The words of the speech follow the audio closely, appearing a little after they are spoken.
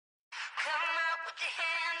with your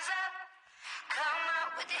hands up. Come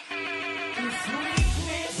out with your hands.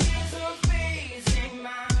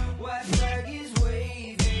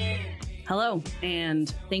 Hello,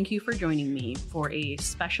 and thank you for joining me for a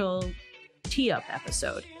special tee-up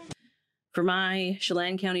episode for my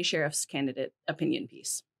Chelan County Sheriff's candidate opinion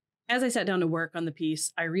piece. As I sat down to work on the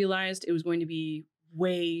piece, I realized it was going to be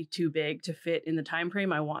way too big to fit in the time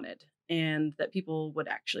frame I wanted and that people would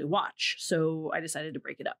actually watch, so I decided to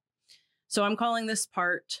break it up. So I'm calling this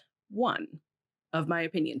part 1 of my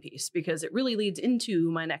opinion piece because it really leads into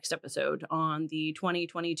my next episode on the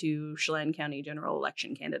 2022 Chelan County general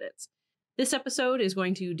election candidates. This episode is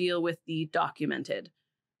going to deal with the documented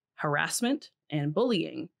harassment and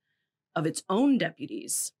bullying of its own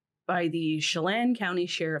deputies by the Chelan County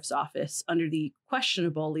Sheriff's Office under the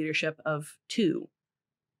questionable leadership of 2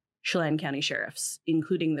 Chelan County sheriffs,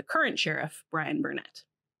 including the current sheriff, Brian Burnett.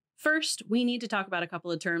 First, we need to talk about a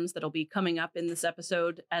couple of terms that'll be coming up in this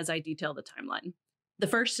episode as I detail the timeline. The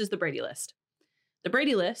first is the Brady List. The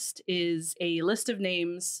Brady List is a list of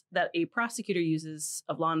names that a prosecutor uses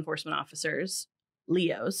of law enforcement officers,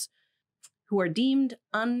 LEOs, who are deemed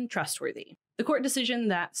untrustworthy. The court decision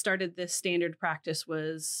that started this standard practice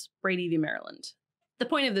was Brady v. Maryland. The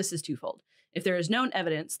point of this is twofold. If there is known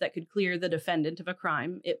evidence that could clear the defendant of a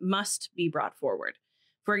crime, it must be brought forward.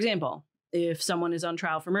 For example, if someone is on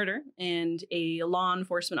trial for murder and a law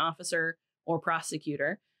enforcement officer or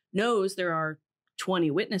prosecutor knows there are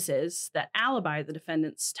 20 witnesses that alibi the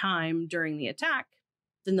defendant's time during the attack,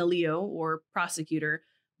 then the Leo or prosecutor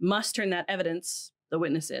must turn that evidence, the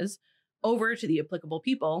witnesses, over to the applicable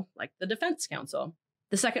people, like the defense counsel.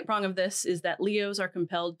 The second prong of this is that Leos are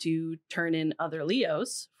compelled to turn in other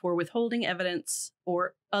Leos for withholding evidence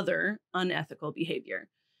or other unethical behavior.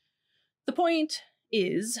 The point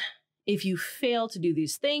is, if you fail to do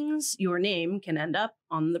these things, your name can end up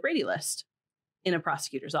on the Brady List in a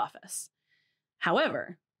prosecutor's office.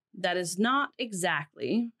 However, that is not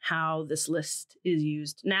exactly how this list is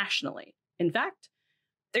used nationally. In fact,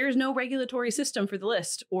 there is no regulatory system for the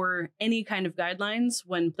list or any kind of guidelines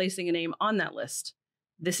when placing a name on that list.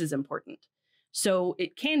 This is important. So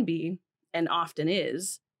it can be, and often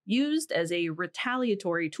is, used as a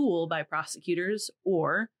retaliatory tool by prosecutors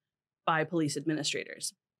or by police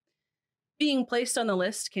administrators. Being placed on the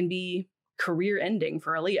list can be career-ending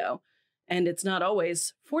for a Leo, and it's not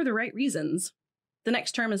always for the right reasons. The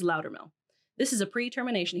next term is Loudermill. This is a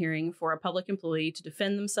pre-termination hearing for a public employee to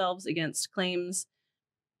defend themselves against claims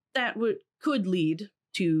that could lead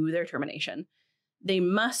to their termination. They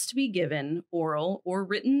must be given oral or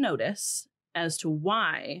written notice as to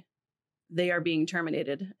why they are being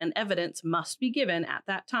terminated, and evidence must be given at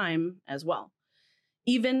that time as well.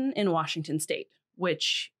 Even in Washington state,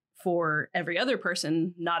 which for every other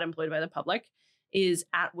person not employed by the public is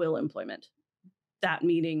at-will employment. That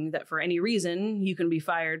meaning that for any reason, you can be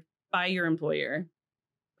fired by your employer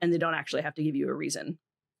and they don't actually have to give you a reason.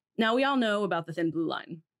 Now, we all know about the thin blue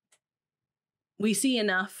line. We see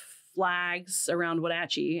enough flags around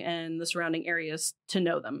Wenatchee and the surrounding areas to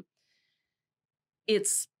know them.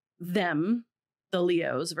 It's them, the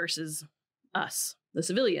Leos, versus us, the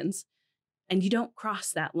civilians, and you don't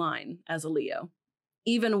cross that line as a Leo,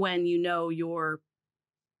 even when you know your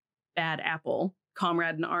bad apple,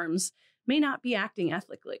 comrade in arms, may not be acting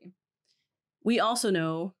ethically. We also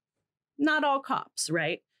know not all cops,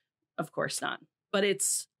 right? Of course not. But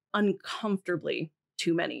it's uncomfortably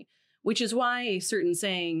too many, which is why a certain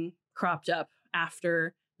saying cropped up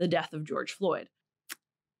after the death of George Floyd.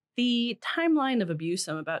 The timeline of abuse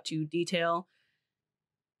I'm about to detail,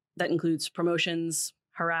 that includes promotions,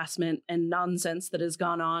 harassment, and nonsense that has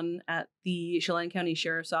gone on at the Chelan County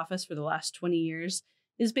Sheriff's Office for the last 20 years,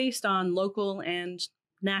 is based on local and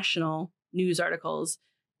national news articles,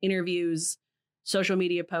 interviews, social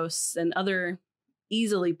media posts, and other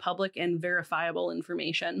easily public and verifiable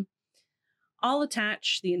information. I'll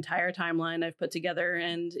attach the entire timeline I've put together,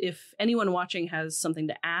 and if anyone watching has something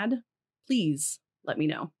to add, please let me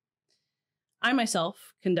know. I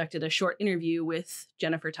myself conducted a short interview with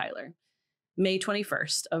Jennifer Tyler, May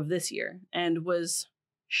 21st of this year, and was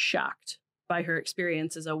shocked by her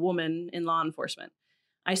experience as a woman in law enforcement.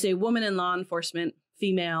 I say woman in law enforcement,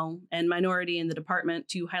 female, and minority in the department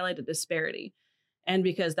to highlight a disparity, and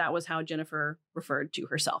because that was how Jennifer referred to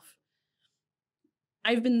herself.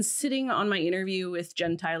 I've been sitting on my interview with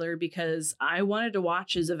Jen Tyler because I wanted to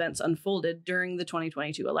watch as events unfolded during the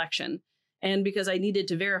 2022 election, and because I needed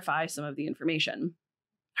to verify some of the information.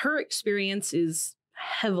 Her experience is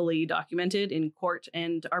heavily documented in court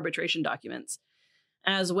and arbitration documents,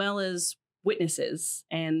 as well as witnesses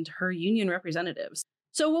and her union representatives.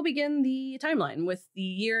 So we'll begin the timeline with the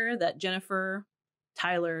year that Jennifer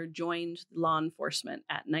Tyler joined law enforcement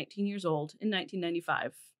at 19 years old in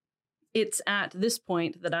 1995. It's at this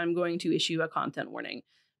point that I'm going to issue a content warning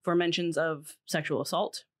for mentions of sexual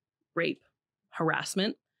assault, rape,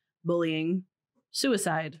 harassment, bullying,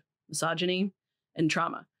 suicide, misogyny, and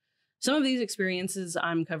trauma. Some of these experiences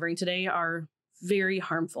I'm covering today are very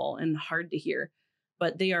harmful and hard to hear,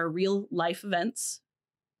 but they are real life events,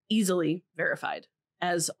 easily verified.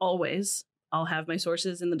 As always, I'll have my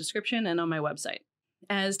sources in the description and on my website.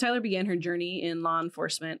 As Tyler began her journey in law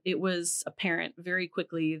enforcement, it was apparent very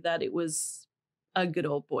quickly that it was a good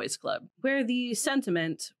old boys club, where the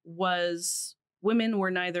sentiment was women were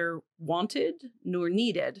neither wanted nor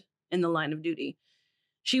needed in the line of duty.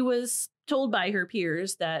 She was told by her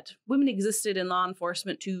peers that women existed in law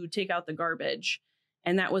enforcement to take out the garbage,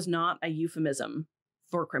 and that was not a euphemism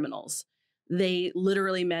for criminals. They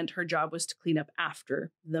literally meant her job was to clean up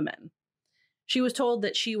after the men. She was told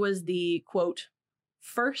that she was the, quote,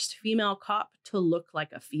 first female cop to look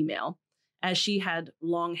like a female, as she had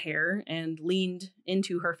long hair and leaned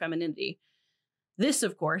into her femininity. This,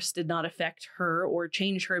 of course, did not affect her or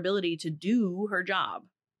change her ability to do her job.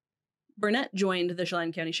 Burnett joined the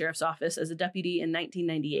Chelan County Sheriff's Office as a deputy in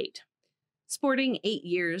 1998. Sporting 8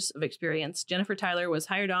 years of experience, Jennifer Tyler was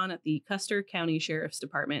hired on at the Custer County Sheriff's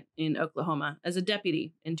Department in Oklahoma as a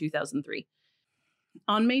deputy in 2003.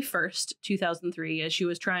 On May 1st, 2003, as she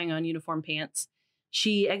was trying on uniform pants,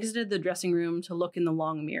 she exited the dressing room to look in the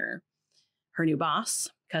long mirror. Her new boss,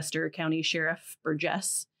 Custer County Sheriff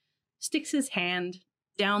Burgess, sticks his hand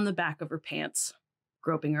down the back of her pants,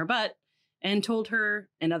 groping her butt, and told her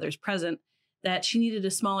and others present that she needed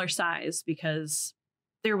a smaller size because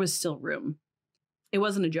there was still room. It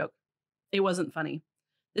wasn't a joke. It wasn't funny.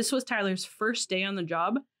 This was Tyler's first day on the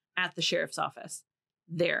job at the sheriff's office.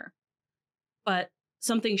 There. But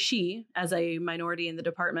something she, as a minority in the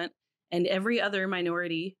department, and every other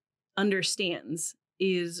minority understands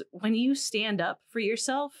is when you stand up for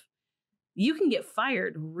yourself, you can get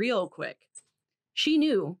fired real quick. She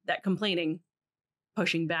knew that complaining,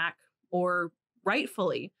 pushing back, or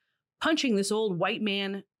rightfully punching this old white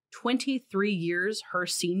man 23 years her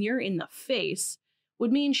senior in the face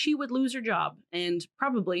would mean she would lose her job and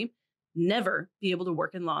probably never be able to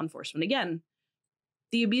work in law enforcement again.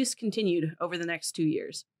 The abuse continued over the next 2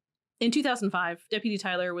 years. In 2005, Deputy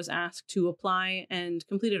Tyler was asked to apply and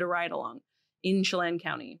completed a ride-along in Chelan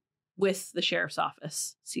County with the Sheriff's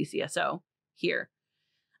Office, CCSO, here.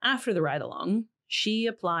 After the ride-along, she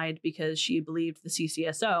applied because she believed the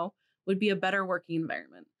CCSO would be a better working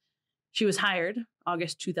environment. She was hired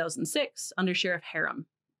August 2006 under Sheriff Harum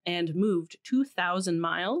and moved 2,000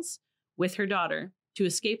 miles with her daughter to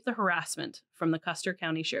escape the harassment from the Custer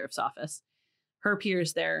County Sheriff's Office, her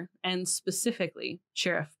peers there, and specifically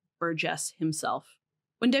Sheriff Burgess himself.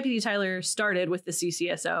 When Deputy Tyler started with the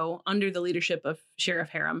CCSO under the leadership of Sheriff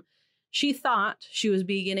Harum, she thought she was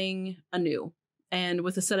beginning anew and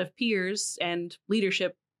with a set of peers and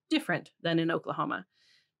leadership different than in Oklahoma.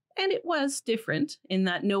 And it was different in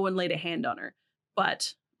that no one laid a hand on her.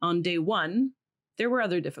 But on day one, there were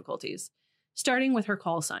other difficulties, starting with her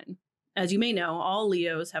call sign. As you may know, all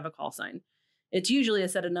Leos have a call sign. It's usually a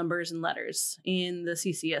set of numbers and letters. In the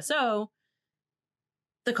CCSO,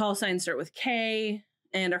 the call signs start with K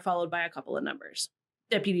and are followed by a couple of numbers.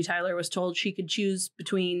 Deputy Tyler was told she could choose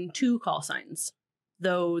between 2 call signs,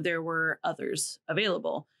 though there were others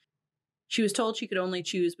available. She was told she could only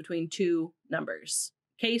choose between 2 numbers,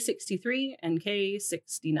 K63 and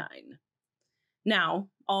K69. Now,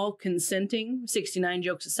 all consenting 69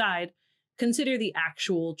 jokes aside, consider the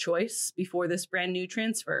actual choice before this brand new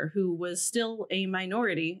transfer, who was still a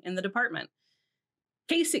minority in the department.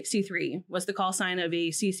 K63 was the call sign of a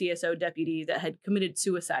CCSO deputy that had committed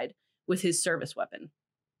suicide with his service weapon.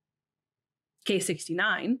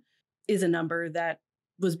 K69 is a number that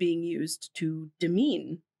was being used to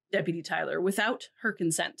demean Deputy Tyler without her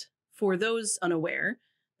consent. For those unaware,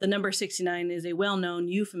 the number 69 is a well-known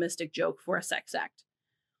euphemistic joke for a sex act.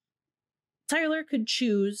 Tyler could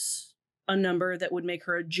choose a number that would make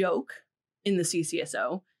her a joke in the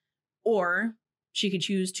CCSO, or she could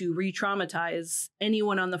choose to re-traumatize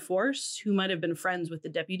anyone on the force who might have been friends with the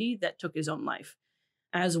deputy that took his own life,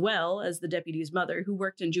 as well as the deputy's mother who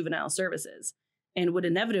worked in juvenile services and would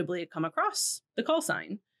inevitably come across the call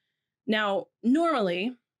sign. Now,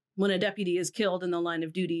 normally, when a deputy is killed in the line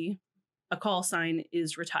of duty, a call sign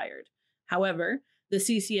is retired. However, the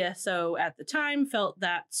CCSO at the time felt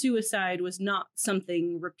that suicide was not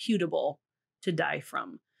something reputable to die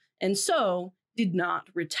from, and so did not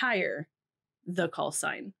retire the call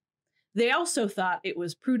sign. They also thought it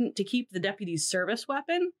was prudent to keep the deputy's service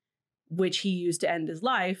weapon, which he used to end his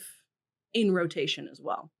life, in rotation as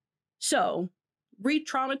well. So,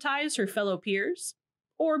 re-traumatize her fellow peers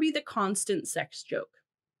or be the constant sex joke?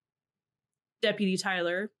 Deputy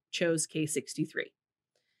Tyler chose K63.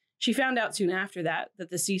 She found out soon after that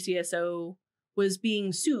the CCSO was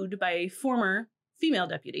being sued by a former female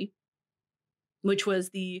deputy, which was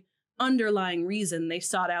the underlying reason they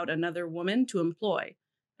sought out another woman to employ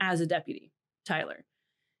as a deputy, Tyler,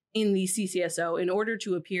 in the CCSO in order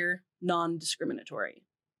to appear non-discriminatory.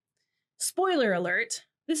 Spoiler alert,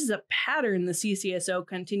 this is a pattern the CCSO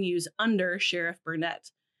continues under Sheriff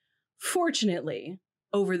Burnett. Fortunately,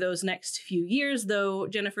 over those next few years, though,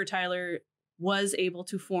 Jennifer Tyler was able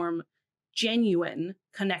to form genuine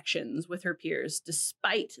connections with her peers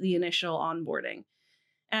despite the initial onboarding.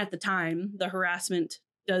 At the time, the harassment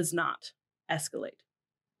does not escalate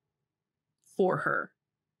for her.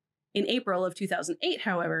 In April of 2008,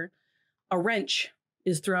 however, a wrench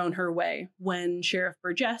is thrown her way when Sheriff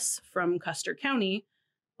Burgess from Custer County,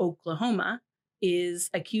 Oklahoma, is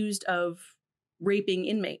accused of raping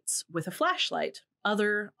inmates with a flashlight,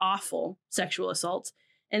 other awful sexual assaults,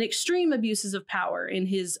 and extreme abuses of power in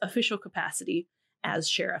his official capacity as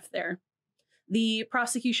sheriff there. The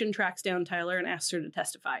prosecution tracks down Tyler and asks her to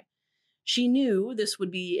testify. She knew this would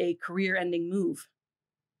be a career-ending move.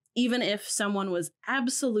 Even if someone was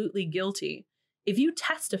absolutely guilty, if you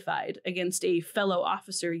testified against a fellow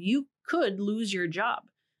officer, you could lose your job,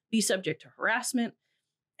 be subject to harassment,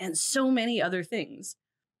 and so many other things.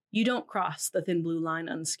 You don't cross the thin blue line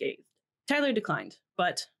unscathed. Tyler declined,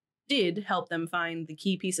 but did help them find the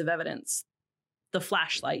key piece of evidence, the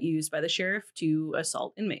flashlight used by the sheriff to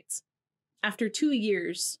assault inmates. After 2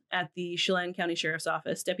 years at the Chelan County Sheriff's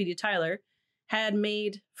Office, Deputy Tyler had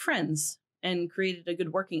made friends and created a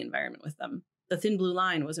good working environment with them. The thin blue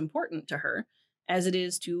line was important to her, as it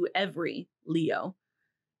is to every Leo.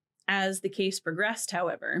 As the case progressed,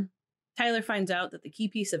 however, Tyler finds out that the key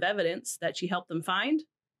piece of evidence that she helped them find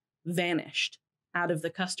vanished out of the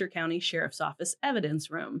Custer County Sheriff's Office evidence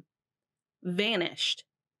room. Vanished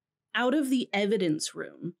out of the evidence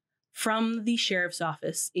room from the sheriff's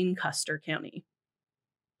office in Custer County.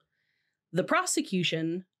 The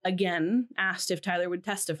prosecution again asked if Tyler would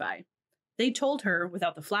testify. They told her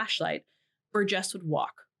without the flashlight, Burgess would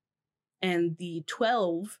walk, and the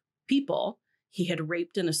 12 people he had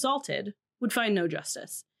raped and assaulted would find no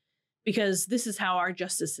justice. Because this is how our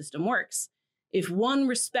justice system works. If one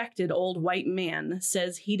respected old white man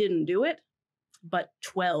says he didn't do it, but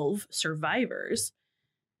 12 survivors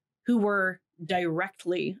who were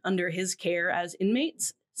directly under his care as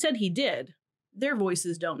inmates said he did, their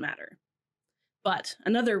voices don't matter. But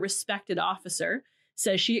another respected officer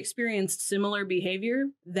says she experienced similar behavior,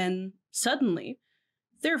 then suddenly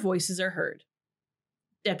their voices are heard.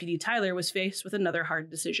 Deputy Tyler was faced with another hard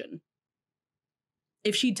decision.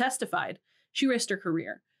 If she testified, she risked her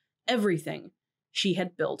career. Everything she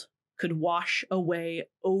had built could wash away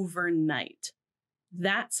overnight.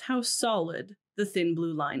 That's how solid the thin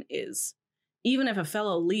blue line is. Even if a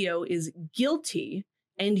fellow Leo is guilty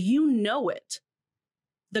and you know it,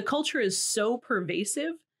 the culture is so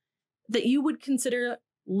pervasive that you would consider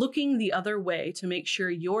looking the other way to make sure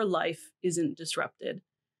your life isn't disrupted.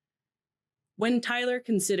 When Tyler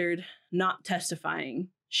considered not testifying,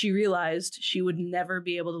 she realized she would never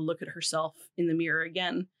be able to look at herself in the mirror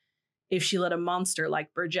again if she let a monster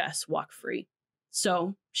like Burgess walk free.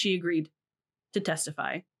 So she agreed to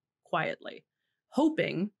testify quietly,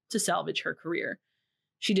 hoping to salvage her career.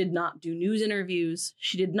 She did not do news interviews.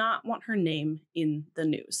 She did not want her name in the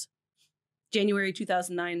news. January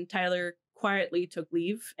 2009, Tyler quietly took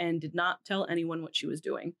leave and did not tell anyone what she was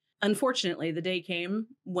doing. Unfortunately, the day came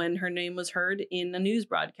when her name was heard in a news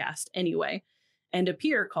broadcast anyway, and a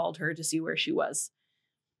peer called her to see where she was,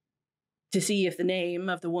 to see if the name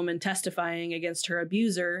of the woman testifying against her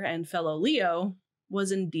abuser and fellow Leo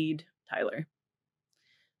was indeed Tyler.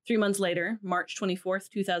 3 months later, March 24th,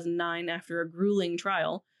 2009, after a grueling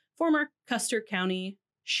trial, former Custer County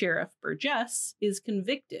Sheriff Burgess is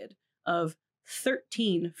convicted of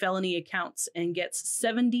 13 felony accounts and gets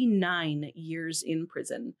 79 years in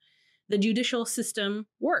prison. The judicial system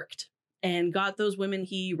worked and got those women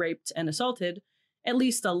he raped and assaulted at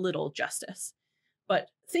least a little justice. But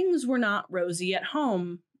things were not rosy at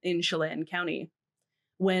home in Chelan County.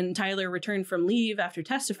 When Tyler returned from leave after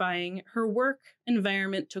testifying, her work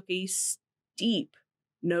environment took a steep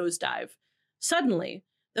nosedive. Suddenly,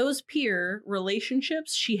 those peer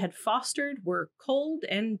relationships she had fostered were cold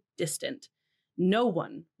and distant. No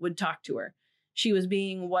one would talk to her. She was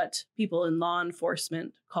being what people in law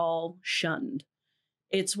enforcement call shunned.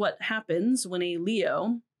 It's what happens when a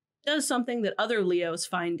Leo does something that other Leos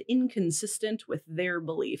find inconsistent with their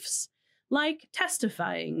beliefs, like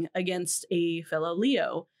testifying against a fellow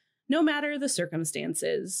Leo, no matter the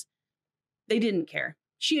circumstances. They didn't care.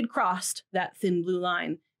 She had crossed that thin blue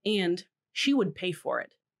line, and she would pay for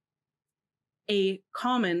it. A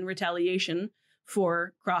common retaliation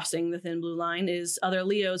for crossing the thin blue line is other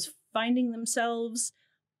Leos finding themselves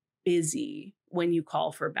busy when you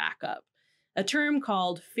call for backup, a term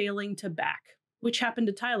called failing to back, which happened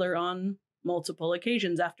to Tyler on multiple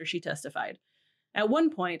occasions after she testified. At one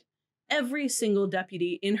point, every single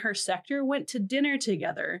deputy in her sector went to dinner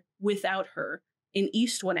together without her in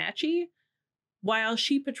East Wenatchee while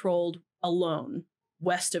she patrolled alone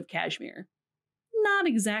west of Kashmir. Not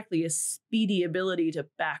exactly a speedy ability to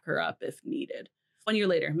back her up if needed. 1 year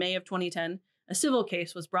later, May of 2010, a civil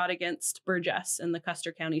case was brought against Burgess in the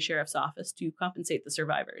Custer County Sheriff's Office to compensate the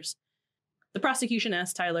survivors. The prosecution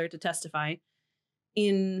asked Tyler to testify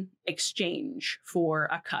in exchange for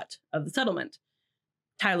a cut of the settlement.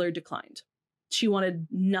 Tyler declined. She wanted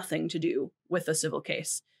nothing to do with the civil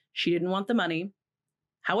case. She didn't want the money.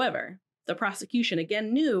 However, the prosecution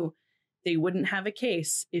again knew they wouldn't have a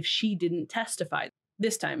case if she didn't testify.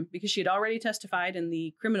 This time, because she had already testified in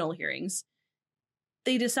the criminal hearings,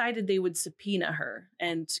 they decided they would subpoena her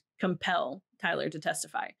and compel Tyler to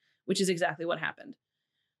testify, which is exactly what happened.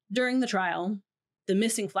 During the trial, the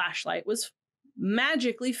missing flashlight was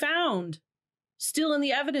magically found, still in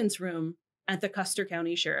the evidence room at the Custer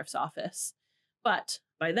County Sheriff's Office. But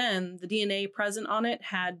by then, the DNA present on it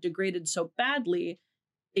had degraded so badly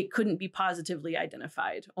it couldn't be positively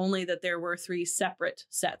identified, only that there were 3 separate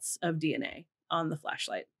sets of DNA on the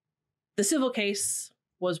flashlight. The civil case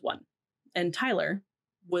was won, and Tyler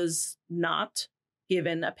was not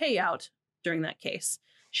given a payout during that case.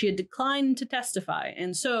 She had declined to testify,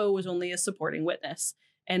 and so was only a supporting witness,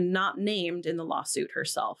 and not named in the lawsuit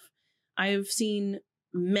herself. I've seen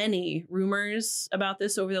many rumors about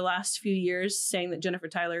this over the last few years, saying that Jennifer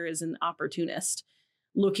Tyler is an opportunist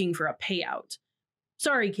looking for a payout.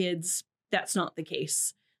 Sorry, kids, that's not the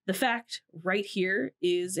case. The fact right here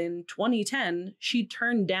is in 2010, she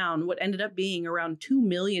turned down what ended up being around $2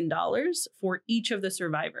 million for each of the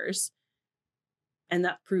survivors. And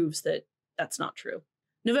that proves that that's not true.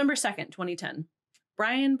 November 2nd, 2010,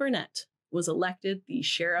 Brian Burnett was elected the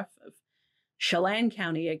sheriff of Chelan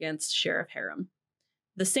County against Sheriff Harum.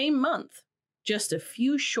 The same month, just a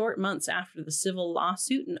few short months after the civil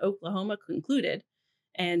lawsuit in Oklahoma concluded,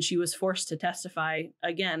 and she was forced to testify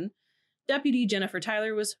again, Deputy Jennifer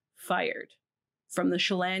Tyler was fired from the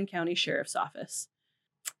Chelan County Sheriff's Office.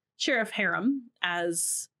 Sheriff Harum,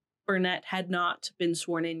 as Burnett had not been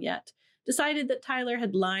sworn in yet, decided that Tyler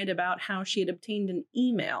had lied about how she had obtained an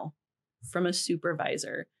email from a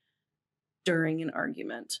supervisor during an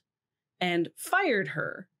argument and fired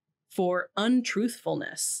her for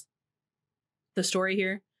untruthfulness. The story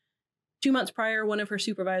here: 2 months prior, one of her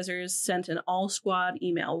supervisors sent an all-squad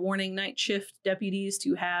email warning night shift deputies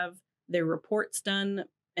to have their reports done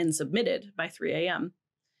and submitted by 3 a.m.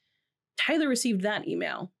 Tyler received that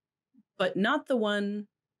email, but not the one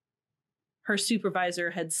her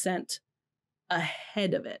supervisor had sent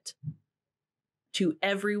ahead of it to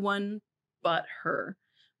everyone but her,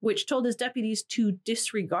 which told his deputies to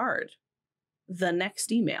disregard the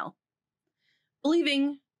next email.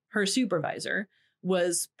 Believing her supervisor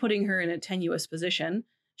was putting her in a tenuous position,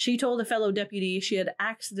 she told a fellow deputy she had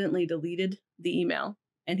accidentally deleted the email,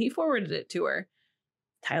 and he forwarded it to her.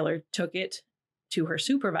 Tyler took it to her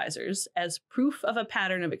supervisors as proof of a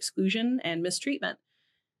pattern of exclusion and mistreatment.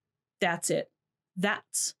 That's it.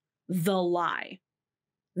 That's the lie.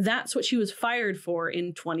 That's what she was fired for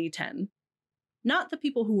in 2010. Not the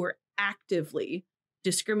people who were actively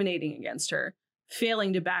discriminating against her,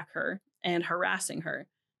 failing to back her, and harassing her.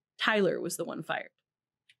 Tyler was the one fired.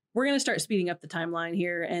 We're going to start speeding up the timeline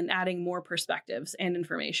here and adding more perspectives and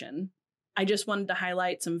information. I just wanted to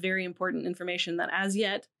highlight some very important information that as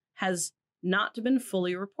yet has not been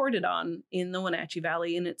fully reported on in the Wenatchee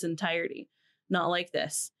Valley in its entirety. Not like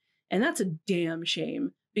this. And that's a damn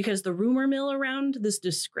shame, because the rumor mill around this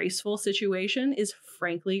disgraceful situation is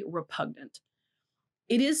frankly repugnant.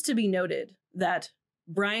 It is to be noted that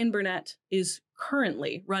Brian Burnett is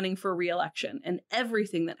currently running for re-election, and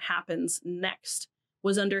everything that happens next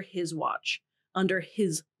was under his watch, under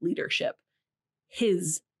his leadership,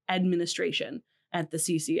 his administration at the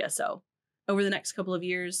CCSO. Over the next couple of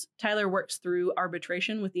years, Tyler works through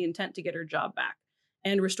arbitration with the intent to get her job back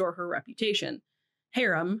and restore her reputation.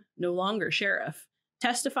 Harum, no longer sheriff,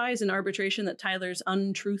 testifies in arbitration that Tyler's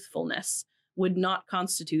untruthfulness would not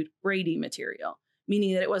constitute Brady material,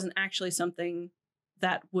 meaning that it wasn't actually something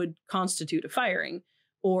that would constitute a firing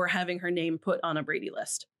or having her name put on a Brady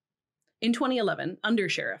list. In 2011, Under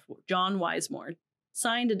Sheriff John Wisemore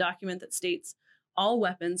signed a document that states all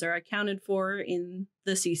weapons are accounted for in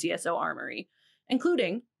the CCSO armory,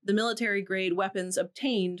 including the military-grade weapons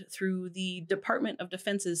obtained through the Department of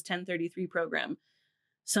Defense's 1033 program,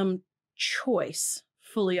 some choice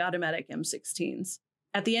fully automatic M16s.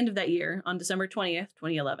 At the end of that year, on December 20th,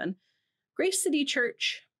 2011, Grace City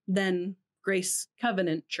Church, then Grace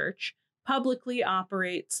Covenant Church, publicly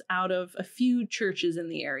operates out of a few churches in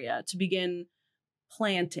the area to begin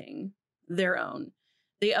planting their own.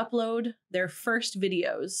 They upload their first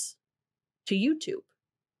videos to YouTube.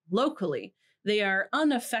 Locally, they are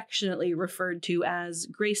unaffectionately referred to as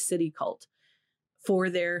Grace City Cult for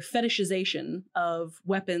their fetishization of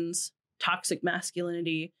weapons, toxic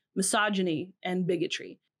masculinity, misogyny, and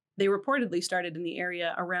bigotry. They reportedly started in the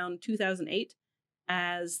area around 2008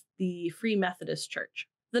 as the Free Methodist Church.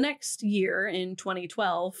 The next year, in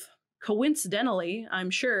 2012, coincidentally, I'm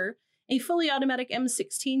sure, a fully automatic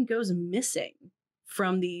M16 goes missing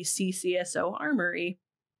from the CCSO armory.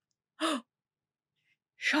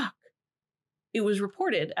 Shock. It was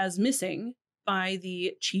reported as missing by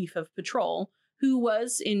the chief of patrol, who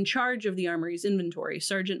was in charge of the armory's inventory,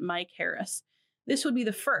 Sergeant Mike Harris. This would be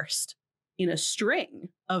the first in a string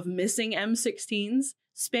of missing M16s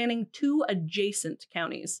spanning 2 adjacent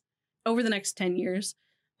counties. Over the next 10 years,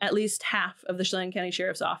 at least half of the Chelan County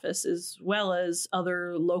Sheriff's Office, as well as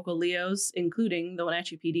other local LEOs, including the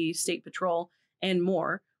Wenatchee PD, State Patrol, and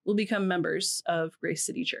more, will become members of Grace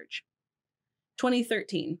City Church.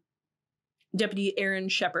 2013, Deputy Aaron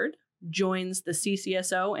Shepard joins the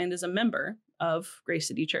CCSO and is a member of Grace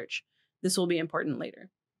City Church. This will be important later.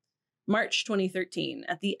 March 2013,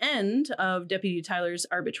 at the end of Deputy Tyler's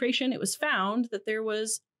arbitration, it was found that there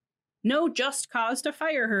was no just cause to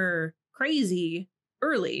fire her. Crazy.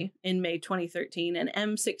 Early in May 2013, an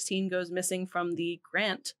M16 goes missing from the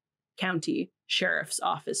Grant County Sheriff's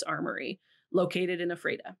Office armory, located in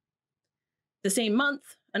Ephrata. The same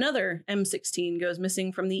month, another M16 goes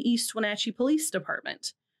missing from the East Wenatchee Police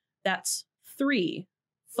Department. That's 3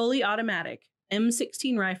 fully automatic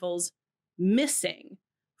M16 rifles missing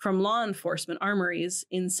from law enforcement armories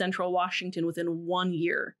in central Washington within 1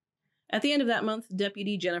 year. At the end of that month,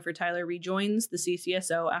 Deputy Jennifer Tyler rejoins the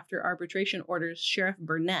CCSO after arbitration orders Sheriff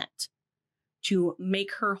Burnett to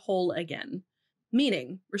make her whole again,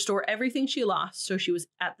 meaning restore everything she lost so she was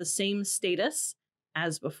at the same status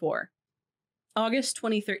as before. August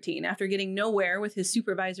 2013, after getting nowhere with his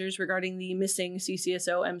supervisors regarding the missing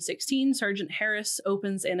CCSO M16, Sergeant Harris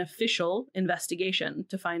opens an official investigation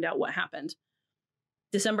to find out what happened.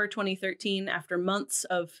 December 2013, after months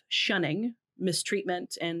of shunning,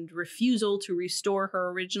 mistreatment, and refusal to restore her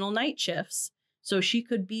original night shifts so she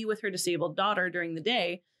could be with her disabled daughter during the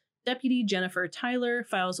day, Deputy Jennifer Tyler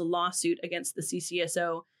files a lawsuit against the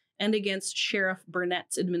CCSO and against Sheriff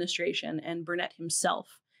Burnett's administration and Burnett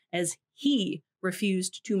himself, as he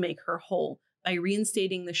refused to make her whole by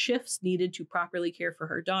reinstating the shifts needed to properly care for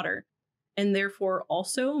her daughter, and therefore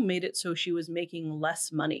also made it so she was making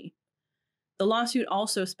less money. The lawsuit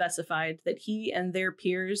also specified that he and their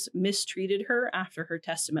peers mistreated her after her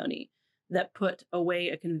testimony that put away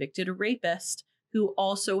a convicted rapist who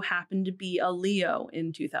also happened to be a Leo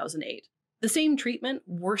in 2008. The same treatment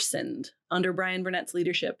worsened under Brian Burnett's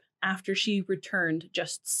leadership after she returned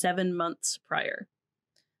just 7 months prior.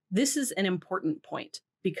 This is an important point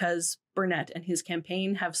because Burnett and his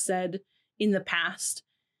campaign have said in the past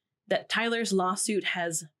that Tyler's lawsuit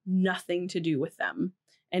has nothing to do with them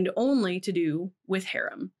and only to do with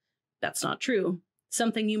harem. That's not true.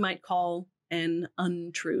 Something you might call an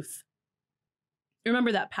untruth.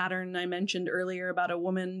 Remember that pattern I mentioned earlier about a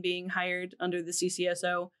woman being hired under the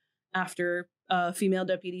CCSO after a female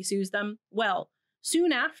deputy sues them? Well,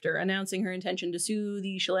 soon after announcing her intention to sue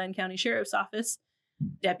the Chelan County Sheriff's Office,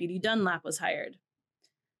 Deputy Dunlap was hired.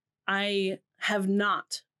 I have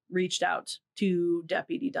not reached out to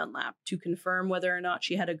Deputy Dunlap to confirm whether or not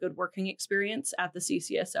she had a good working experience at the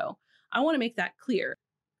CCSO. I want to make that clear.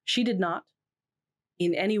 She did not,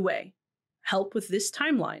 in any way, help with this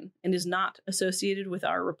timeline and is not associated with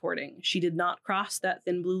our reporting. She did not cross that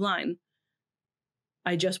thin blue line.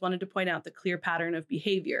 I just wanted to point out the clear pattern of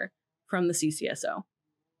behavior from the CCSO.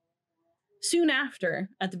 Soon after,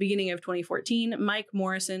 at the beginning of 2014, Mike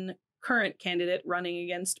Morrison, current candidate running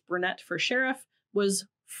against Burnett for sheriff, was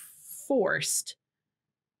forced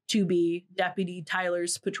to be Deputy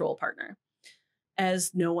Tyler's patrol partner,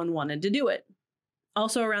 as no one wanted to do it.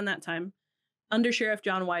 Also around that time, Under Sheriff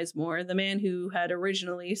John Wisemore, the man who had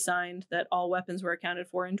originally signed that all weapons were accounted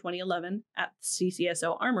for in 2011 at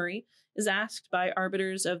CCSO Armory, is asked by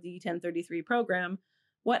arbiters of the 1033 program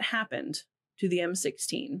what happened to the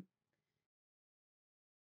M16.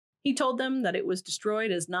 He told them that it was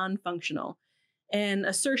destroyed as non-functional, an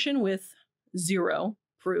assertion with zero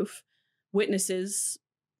proof, witnesses,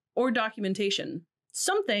 or documentation,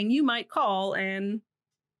 something you might call an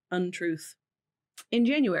untruth. In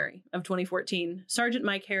January of 2014, Sergeant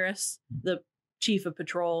Mike Harris, the chief of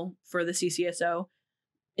patrol for the CCSO,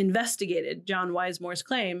 investigated John Wisemore's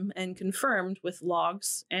claim and confirmed with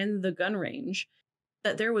logs and the gun range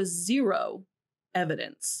that there was zero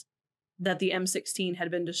evidence that the M16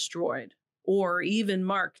 had been destroyed or even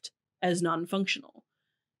marked as non-functional.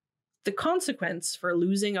 The consequence for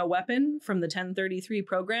losing a weapon from the 1033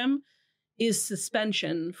 program is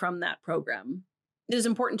suspension from that program. It is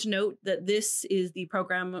important to note that this is the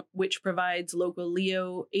program which provides local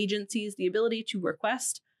LEO agencies the ability to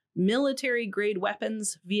request military-grade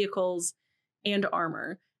weapons, vehicles, and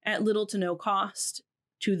armor at little to no cost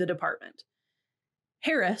to the department.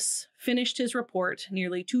 Harris finished his report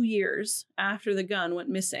nearly 2 years after the gun went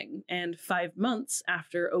missing and 5 months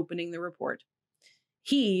after opening the report.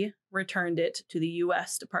 He returned it to the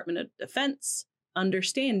U.S. Department of Defense,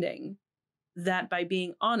 understanding that by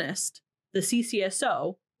being honest, the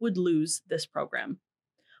CCSO would lose this program.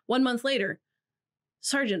 1 month later,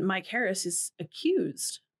 Sergeant Mike Harris is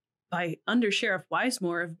accused by Under Sheriff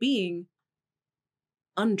Wisemore of being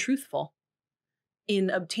untruthful in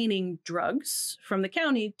obtaining drugs from the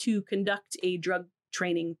county to conduct a drug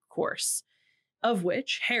training course, of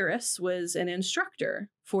which Harris was an instructor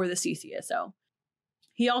for the CCSO.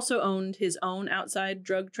 He also owned his own outside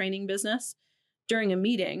drug training business. During a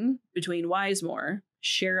meeting between Wisemore,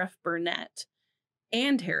 Sheriff Burnett,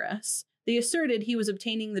 and Harris, they asserted he was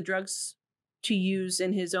obtaining the drugs to use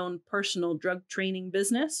in his own personal drug training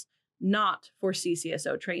business, not for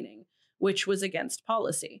CCSO training, which was against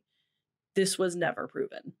policy. This was never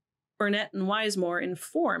proven. Burnett and Wisemore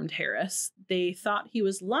informed Harris they thought he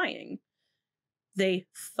was lying. They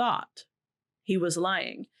thought he was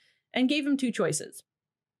lying and gave him 2 choices.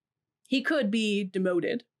 He could be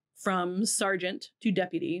demoted from sergeant to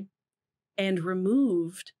deputy and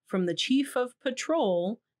removed from the chief of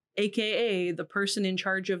patrol, aka the person in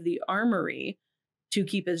charge of the armory, to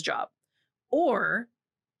keep his job. Or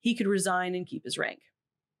he could resign and keep his rank.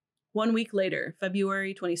 1 week later,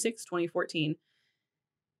 February 26, 2014,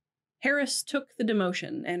 Harris took the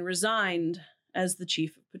demotion and resigned as the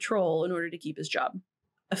chief of patrol in order to keep his job,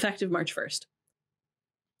 effective March 1st.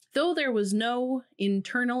 Though there was no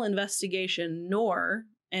internal investigation nor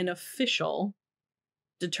an official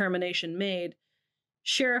determination made,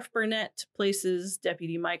 Sheriff Burnett places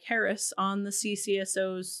Deputy Mike Harris on the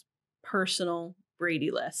CCSO's personal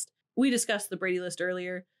Brady list. We discussed the Brady list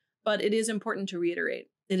earlier, but it is important to reiterate.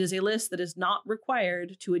 It is a list that is not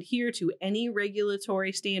required to adhere to any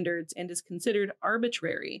regulatory standards and is considered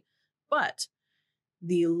arbitrary, but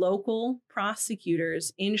the local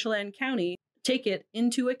prosecutors in Chelan County take it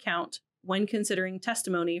into account when considering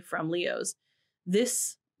testimony from LEOs.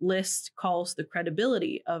 This list calls the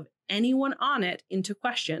credibility of anyone on it into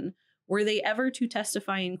question were they ever to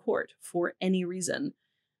testify in court for any reason.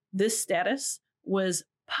 This status was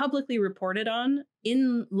publicly reported on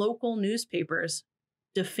in local newspapers,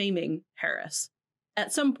 defaming Harris.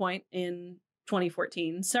 At some point in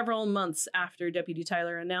 2014, several months after Deputy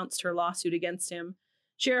Tyler announced her lawsuit against him,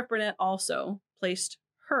 Sheriff Burnett also placed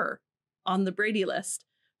her on the Brady list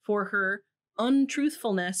for her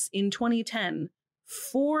untruthfulness in 2010,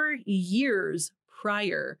 4 years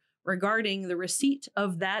prior, regarding the receipt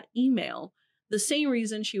of that email, the same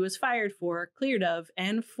reason she was fired for, cleared of,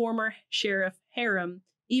 and former Sheriff Harum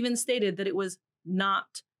even stated that it was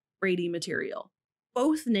not Brady material.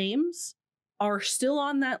 Both names are still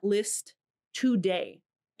on that list today,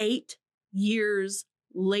 8 years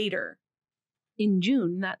later. In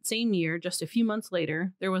June that same year, just a few months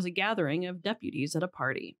later, there was a gathering of deputies at a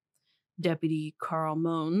party. Deputy Carl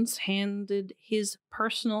Mones handed his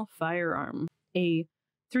personal firearm, a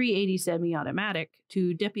 .380 semi-automatic,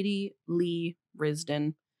 to Deputy Lee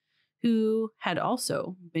Risden, who had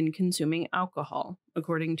also been consuming alcohol,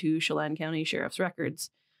 according to Chelan County Sheriff's records.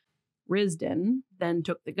 Risden then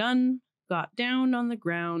took the gun, got down on the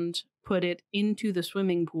ground, put it into the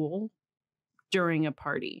swimming pool during a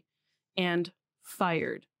party, and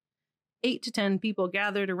fired. 8 to 10 people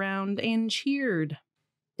gathered around and cheered.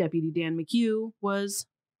 Deputy Dan McHugh was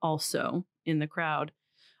also in the crowd,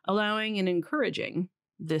 allowing and encouraging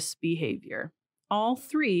this behavior. All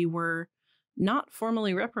 3 were not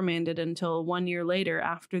formally reprimanded until 1 year later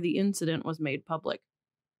after the incident was made public.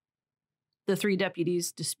 The 3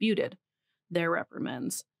 deputies disputed their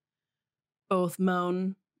reprimands. Both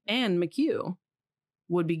Moan and McHugh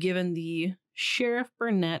would be given the Sheriff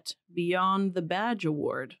Burnett Beyond the Badge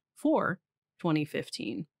Award for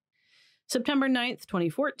 2015. September 9th,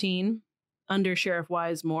 2014, Under Sheriff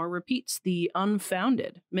Wisemore repeats the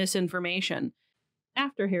unfounded misinformation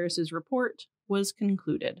after Harris's report was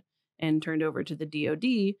concluded and turned over to the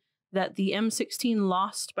DoD that the M16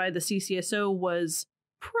 lost by the CCSO was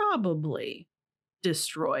probably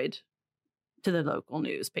destroyed to the local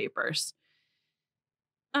newspapers.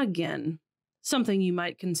 Again, something you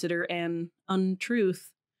might consider an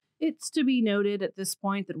untruth. It's to be noted at this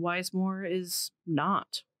point that Wisemore is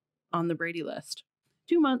not on the Brady list.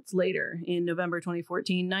 2 months later, in November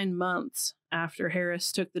 2014, 9 months after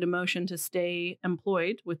Harris took the demotion to stay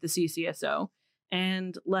employed with the CCSO,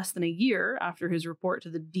 and less than a year after his report to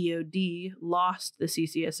the DoD lost the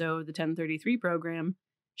CCSO of the 1033 program,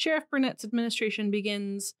 Sheriff Burnett's administration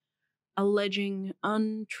begins alleging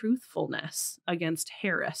untruthfulness against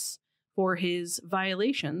Harris for his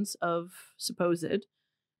violations of supposed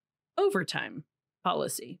overtime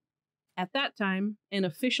policy. At that time, an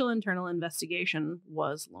official internal investigation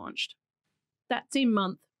was launched. That same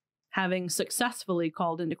month, having successfully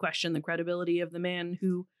called into question the credibility of the man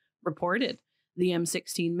who reported the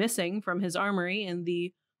M16 missing from his armory and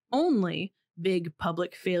the only big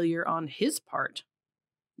public failure on his part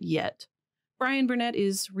yet, Brian Burnett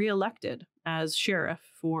is reelected as sheriff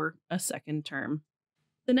for a second term.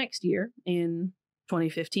 The next year, in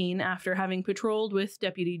 2015, after having patrolled with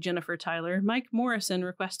Deputy Jennifer Tyler, Mike Morrison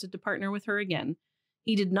requested to partner with her again.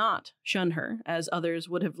 He did not shun her, as others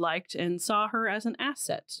would have liked, and saw her as an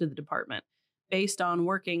asset to the department, based on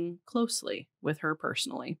working closely with her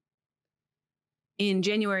personally. In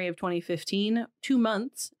January of 2015, 2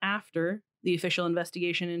 months after the official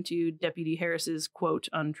investigation into Deputy Harris's, quote,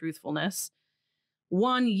 untruthfulness,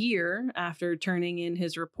 1 year after turning in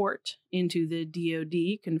his report into the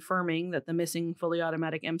DoD confirming that the missing fully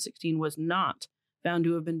automatic M16 was not found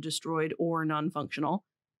to have been destroyed or non-functional,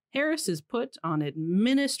 Harris is put on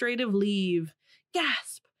administrative leave.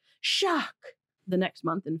 Gasp! Shock! The next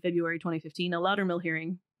month, in February 2015, a Loudermill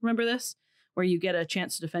hearing, remember this? Where you get a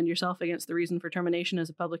chance to defend yourself against the reason for termination as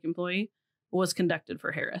a public employee, was conducted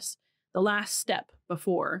for Harris, the last step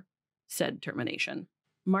before said termination.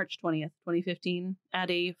 March 20th, 2015,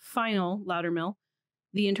 at a final Loudermill,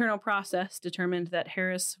 the internal process determined that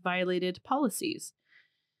Harris violated policies.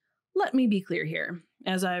 Let me be clear here,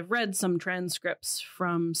 as I've read some transcripts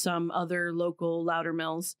from some other local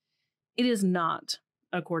Loudermills, it is not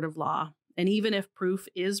a court of law, and even if proof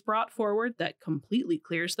is brought forward that completely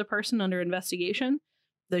clears the person under investigation,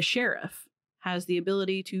 the sheriff has the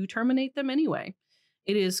ability to terminate them anyway.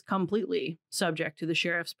 It is completely subject to the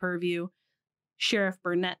sheriff's purview, Sheriff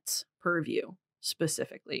Burnett's purview,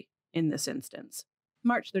 specifically in this instance.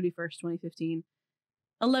 March 31st, 2015,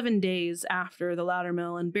 11 days after the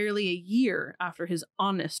Loudermill and barely a year after his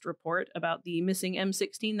honest report about the missing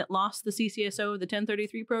M16 that lost the CCSO of the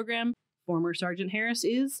 1033 program, former Sergeant Harris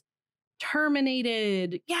is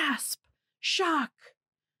terminated. Gasp! Shock!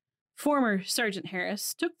 Former Sergeant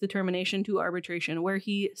Harris took the termination to arbitration, where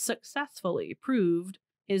he successfully proved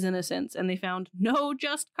his innocence, and they found no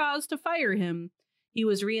just cause to fire him. He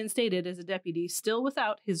was reinstated as a deputy, still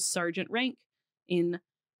without his sergeant rank, in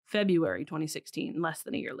February 2016, less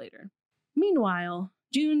than a year later. Meanwhile,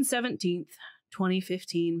 June 17th,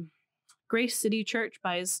 2015, Grace City Church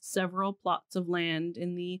buys several plots of land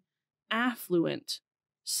in the affluent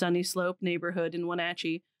Sunny Slope neighborhood in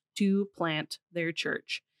Wenatchee to plant their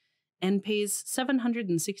church, and pays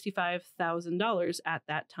 $765,000 at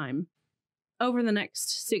that time. Over the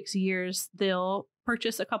next 6 years, they'll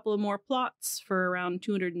purchase a couple of more plots for around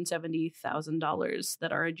 $270,000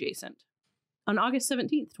 that are adjacent. On August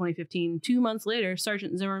 17th, 2015, 2 months later,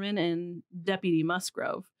 Sergeant Zimmerman and Deputy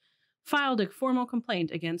Musgrove filed a formal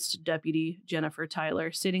complaint against Deputy Jennifer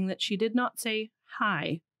Tyler, stating that she did not say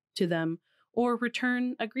hi to them or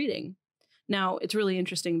return a greeting. Now, it's really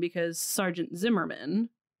interesting because Sergeant Zimmerman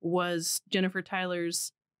was Jennifer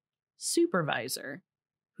Tyler's supervisor,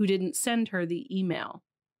 who didn't send her the email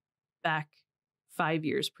back 5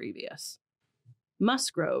 years previous.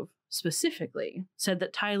 Musgrove specifically said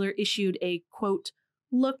that Tyler issued a, quote,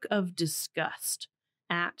 look of disgust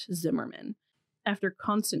at Zimmerman after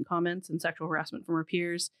constant comments and sexual harassment from her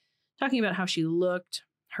peers, talking about how she looked,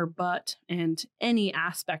 her butt, and any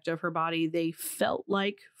aspect of her body they felt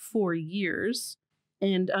like for years.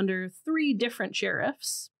 And under 3 different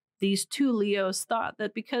sheriffs, these 2 Leos thought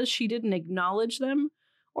that because she didn't acknowledge them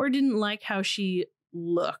or didn't like how she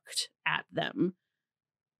looked at them,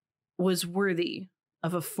 was worthy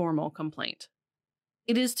of a formal complaint.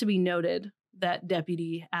 It is to be noted that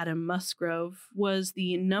Deputy Adam Musgrove was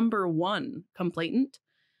the #1 complainant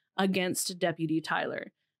against Deputy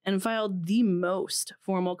Tyler and filed the most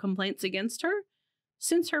formal complaints against her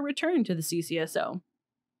since her return to the CCSO.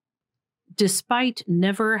 Despite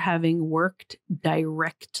never having worked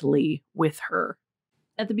directly with her.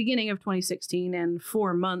 At the beginning of 2016, and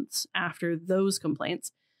 4 months after those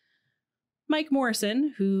complaints, Mike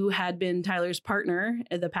Morrison, who had been Tyler's partner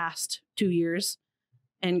the past 2 years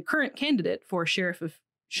and current candidate for sheriff of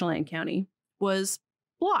Chelan County, was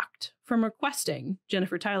blocked from requesting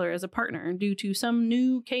Jennifer Tyler as a partner due to some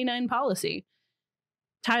new canine policy.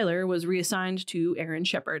 Tyler was reassigned to Aaron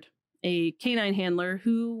Shepard, a canine handler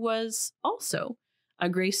who was also a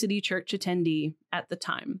Grace City Church attendee at the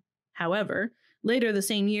time. However, later the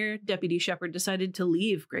same year, Deputy Shepard decided to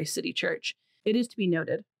leave Grace City Church. It is to be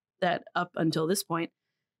noted that up until this point,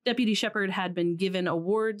 Deputy Shepard had been given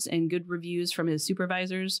awards and good reviews from his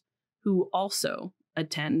supervisors, who also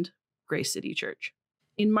attend Grace City Church.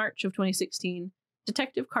 In March of 2016,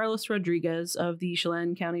 Detective Carlos Rodriguez of the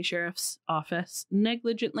Chelan County Sheriff's Office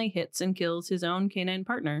negligently hits and kills his own canine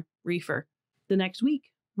partner, Reefer. The next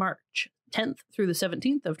week, March 10th through the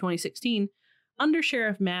 17th of 2016, Under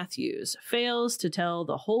Sheriff Matthews fails to tell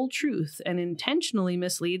the whole truth and intentionally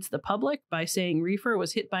misleads the public by saying Reefer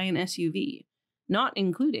was hit by an SUV, not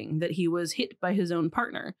including that he was hit by his own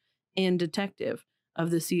partner and detective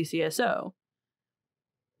of the CCSO.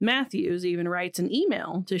 Matthews even writes an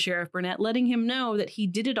email to Sheriff Burnett letting him know that he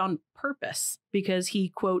did it on purpose because he,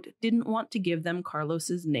 quote, didn't want to give them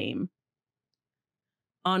Carlos's name.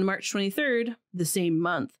 On March 23rd, the same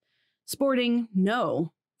month, sporting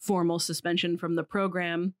no formal suspension from the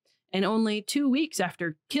program, and only 2 weeks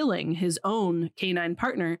after killing his own canine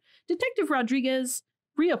partner, Detective Rodriguez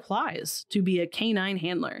reapplies to be a canine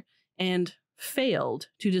handler and failed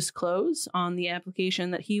to disclose on the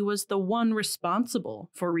application that he was the one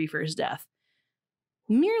responsible for Reefer's death,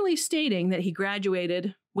 merely stating that he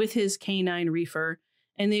graduated with his canine Reefer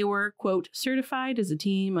and they were, quote, certified as a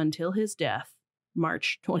team until his death,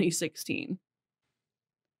 March 2016.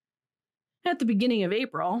 At the beginning of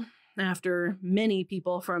April, after many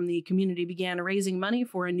people from the community began raising money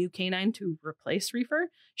for a new canine to replace Reefer,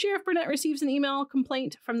 Sheriff Burnett receives an email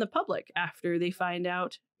complaint from the public after they find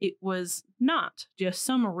out it was not just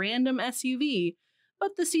some random SUV,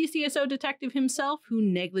 but the CCSO detective himself who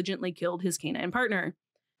negligently killed his canine partner.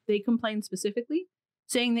 They complained specifically,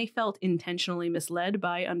 saying they felt intentionally misled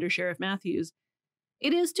by Under Sheriff Matthews.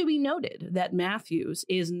 It is to be noted that Matthews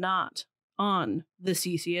is not on the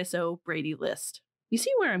CCSO Brady list. You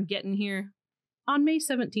see where I'm getting here? On May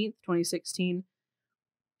 17th, 2016,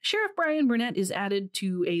 Sheriff Brian Burnett is added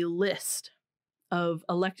to a list of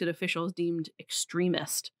elected officials deemed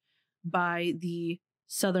extremist by the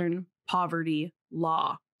Southern Poverty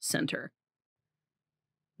Law Center.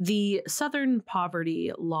 The Southern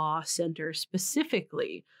Poverty Law Center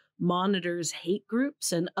specifically monitors hate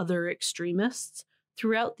groups and other extremists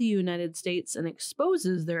throughout the United States and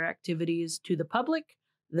exposes their activities to the public,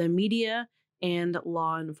 the media, and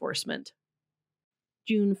law enforcement.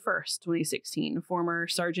 June 1st, 2016, former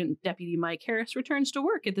Sergeant Deputy Mike Harris returns to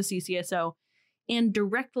work at the CCSO, and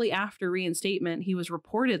directly after reinstatement, he was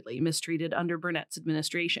reportedly mistreated under Burnett's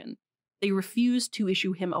administration. They refused to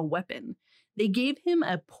issue him a weapon. They gave him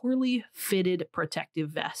a poorly fitted protective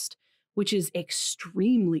vest, which is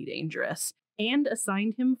extremely dangerous, and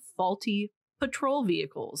assigned him faulty patrol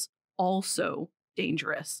vehicles, also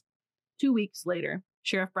dangerous. 2 weeks later,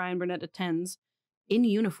 Sheriff Brian Burnett attends, in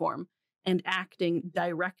uniform and acting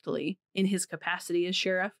directly in his capacity as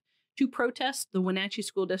sheriff, to protest the Wenatchee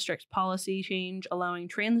School District's policy change allowing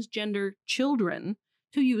transgender children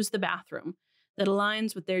to use the bathroom that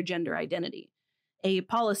aligns with their gender identity. A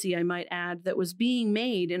policy, I might add, that was being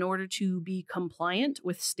made in order to be compliant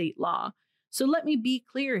with state law. So let me be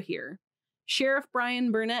clear here. Sheriff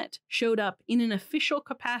Brian Burnett showed up in an official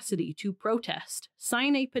capacity to protest,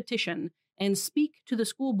 sign a petition, and speak to the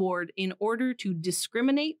school board in order to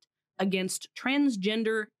discriminate against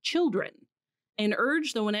transgender children and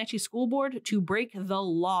urge the Wenatchee School Board to break the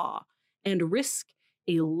law and risk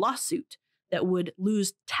a lawsuit that would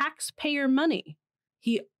lose taxpayer money.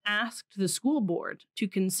 He asked the school board to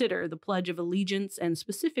consider the Pledge of Allegiance and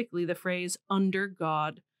specifically the phrase "under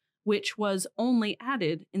God," which was only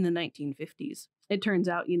added in the 1950s. It turns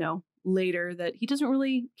out, later that he doesn't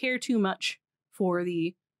really care too much for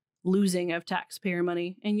the losing of taxpayer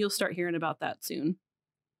money, and you'll start hearing about that soon.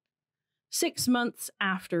 6 months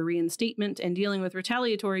after reinstatement and dealing with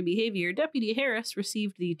retaliatory behavior, Deputy Harris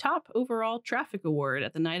received the top overall traffic award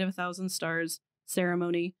at the Night of 1,000 Stars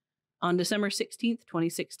ceremony on December 16th,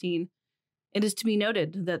 2016. It is to be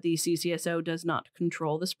noted that the CCSO does not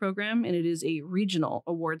control this program, and it is a regional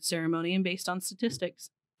award ceremony and based on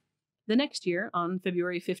statistics. The next year, on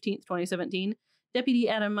February 15th, 2017, Deputy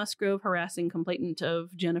Adam Musgrove, harassing complainant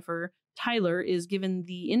of Jennifer Tyler, is given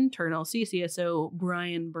the internal CCSO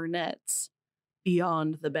Brian Burnett's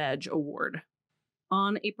Beyond the Badge Award.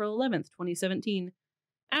 On April 11th, 2017,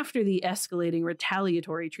 after the escalating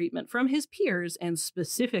retaliatory treatment from his peers and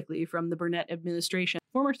specifically from the Burnett administration,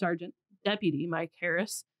 former Sergeant Deputy Mike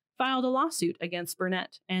Harris filed a lawsuit against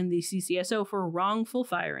Burnett and the CCSO for wrongful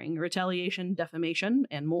firing, retaliation, defamation,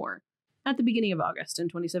 and more. At the beginning of August in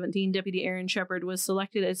 2017, Deputy Aaron Shepard was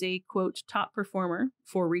selected as a, quote, top performer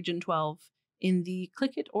for Region 12 in the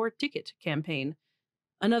Click It or Ticket campaign,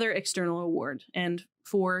 another external award, and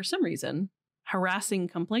for some reason, harassing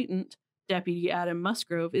complainant Deputy Adam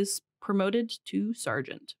Musgrove is promoted to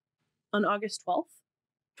sergeant. On August 12th,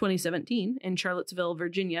 2017, in Charlottesville,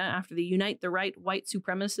 Virginia, after the Unite the Right white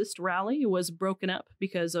supremacist rally was broken up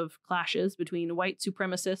because of clashes between white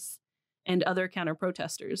supremacists and other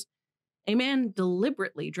counter-protesters, a man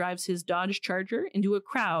deliberately drives his Dodge Charger into a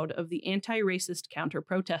crowd of the anti-racist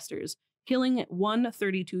counter-protesters, killing one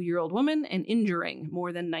 32-year-old woman and injuring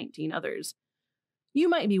more than 19 others. You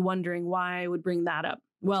might be wondering why I would bring that up.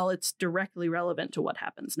 Well, it's directly relevant to what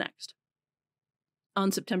happens next.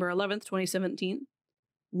 On September 11th, 2017,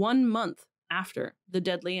 1 month after the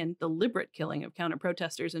deadly and deliberate killing of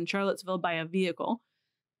counter-protesters in Charlottesville by a vehicle,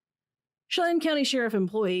 Chelan County Sheriff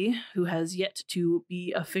employee, who has yet to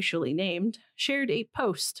be officially named, shared a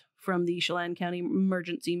post from the Chelan County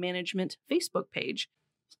Emergency Management Facebook page,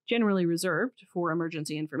 generally reserved for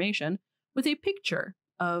emergency information, with a picture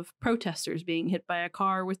of protesters being hit by a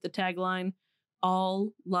car with the tagline,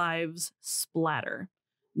 "All lives splatter.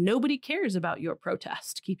 Nobody cares about your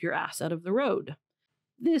protest. Keep your ass out of the road."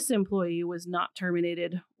 This employee was not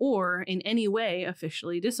terminated or in any way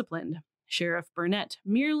officially disciplined. Sheriff Burnett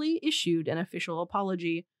merely issued an official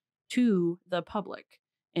apology to the public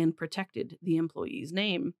and protected the employee's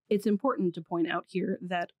name. It's important to point out here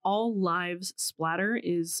that "all lives splatter"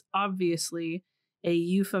 is obviously a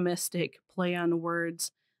euphemistic play on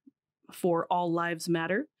words for "all lives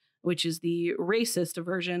matter," which is the racist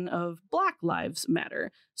version of Black Lives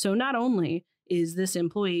Matter. So not only is this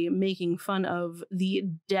employee making fun of the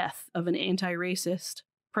death of an anti-racist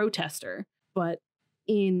protester, but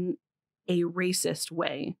in a racist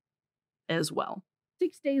way as well.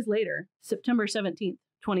 6 days later, September 17th,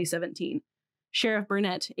 2017, Sheriff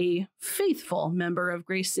Burnett, a faithful member of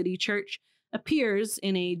Grace City Church, appears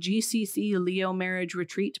in a GCC Leo Marriage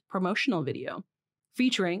Retreat promotional video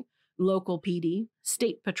featuring local PD,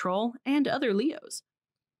 state patrol, and other Leos.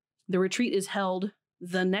 The retreat is held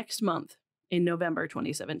the next month in November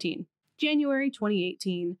 2017. January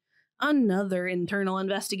 2018, another internal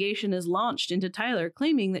investigation is launched into Tyler,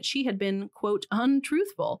 claiming that she had been, quote,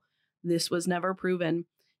 untruthful. This was never proven.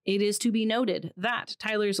 It is to be noted that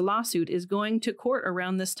Tyler's lawsuit is going to court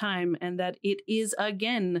around this time and that it is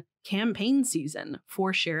again campaign season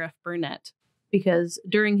for Sheriff Burnett. Because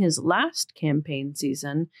during his last campaign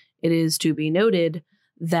season, it is to be noted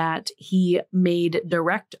that he made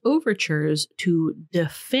direct overtures to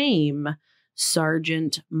defame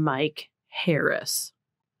Sergeant Mike Harris,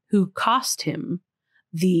 who cost him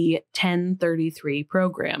the 1033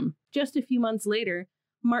 program. Just a few months later,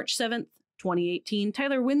 March 7th, 2018,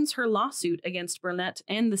 Tyler wins her lawsuit against Burnett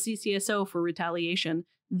and the CCSO for retaliation.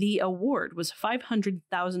 The award was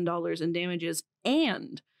 $500,000 in damages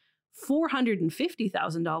and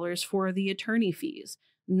 $450,000 for the attorney fees.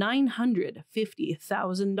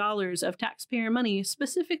 $950,000 of taxpayer money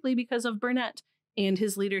specifically because of Burnett and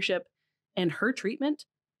his leadership and her treatment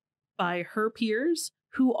by her peers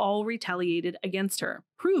who all retaliated against her,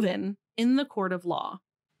 proven in the court of law.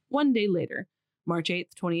 1 day later, March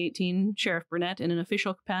 8th, 2018, Sheriff Burnett, in an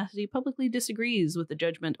official capacity, publicly disagrees with the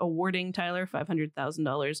judgment awarding Tyler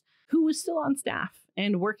 $500,000, who was still on staff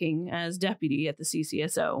and working as deputy at the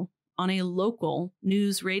CCSO on a local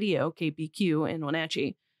news radio, KPQ, in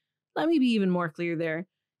Wenatchee. Let me be even more clear there.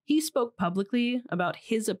 He spoke publicly about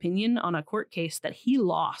his opinion on a court case that he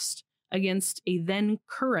lost against a then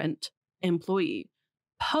current employee,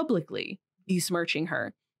 publicly besmirching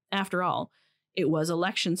her. After all, it was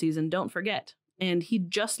election season, don't forget, and he'd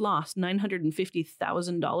just lost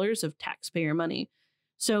 $950,000 of taxpayer money.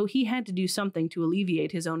 So he had to do something to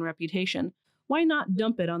alleviate his own reputation. Why not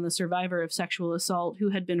dump it on the survivor of sexual assault who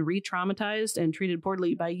had been re-traumatized and treated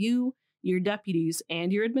poorly by you, your deputies,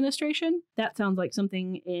 and your administration? That sounds like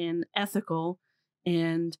something an ethical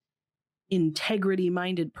and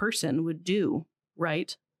integrity-minded person would do,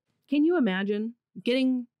 right? Can you imagine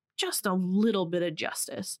getting just a little bit of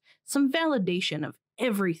justice, some validation of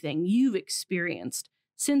everything you've experienced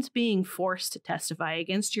since being forced to testify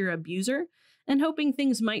against your abuser, and hoping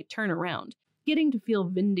things might turn around? Getting to feel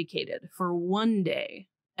vindicated for one day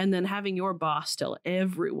and then having your boss tell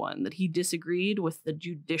everyone that he disagreed with the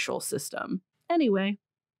judicial system. Anyway,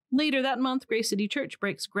 later that month, Grace City Church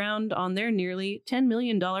breaks ground on their nearly $10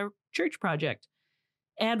 million church project,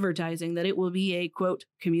 advertising that it will be a, quote,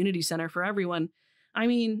 community center for everyone. I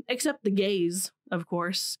mean, except the gays, of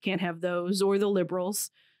course, can't have those, or the liberals,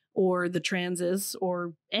 or the transes,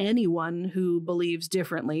 or anyone who believes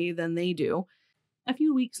differently than they do. A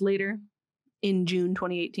few weeks later, in June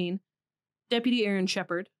 2018, Deputy Aaron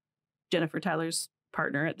Shepard, Jennifer Tyler's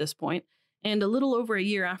partner at this point, and a little over a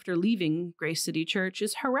year after leaving Grace City Church,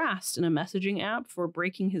 is harassed in a messaging app for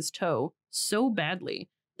breaking his toe so badly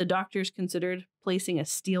the doctors considered placing a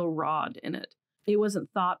steel rod in it. It wasn't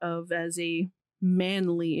thought of as a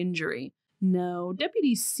manly injury. No,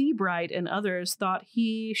 Deputy Seabright and others thought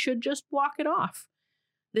he should just walk it off.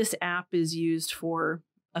 This app is used for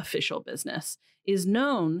official business, is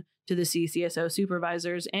known to the CCSO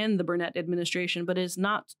supervisors and the Burnett administration, but is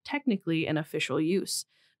not technically an official use,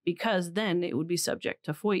 because then it would be subject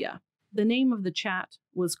to FOIA. The name of the chat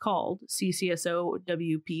was called CCSO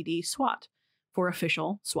WPD SWAT, for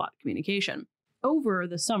official SWAT communication. Over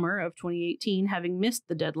the summer of 2018, having missed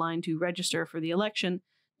the deadline to register for the election,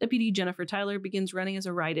 Deputy Jennifer Tyler begins running as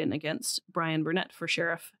a write-in against Brian Burnett for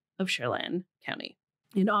sheriff of Chelan County.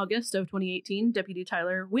 In August of 2018, Deputy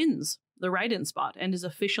Tyler wins the write-in spot and is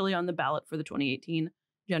officially on the ballot for the 2018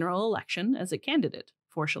 general election as a candidate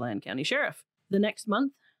for Chelan County Sheriff. The next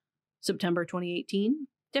month, September 2018,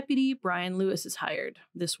 Deputy Brian Lewis is hired.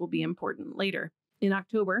 This will be important later. In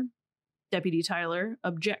October, Deputy Tyler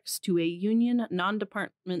objects to a union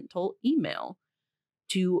non-departmental email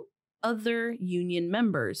to other union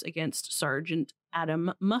members against Sergeant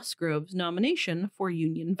Adam Musgrove's nomination for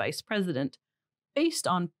union vice president, based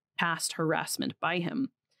on past harassment by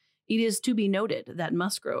him. It is to be noted that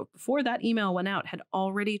Musgrove, before that email went out, had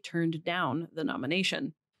already turned down the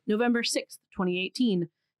nomination. November 6th, 2018,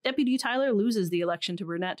 Deputy Tyler loses the election to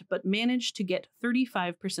Burnett, but managed to get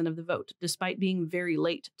 35% of the vote, despite being very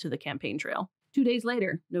late to the campaign trail. 2 days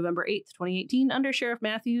later, November 8th, 2018, Under Sheriff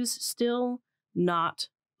Matthews, still not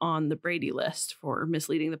on the Brady list for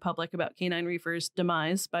misleading the public about Canine Reefer's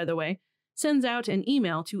demise, by the way, sends out an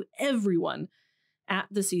email to everyone at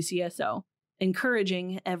the CCSO,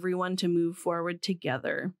 encouraging everyone to move forward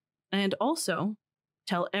together, and also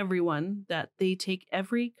tell everyone that they take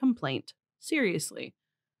every complaint seriously.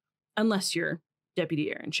 Unless you're Deputy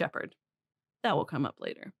Aaron Shepard. That will come up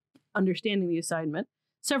later. Understanding the assignment,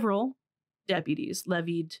 several deputies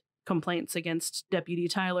levied complaints against Deputy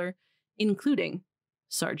Tyler, including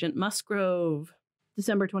Sergeant Musgrove.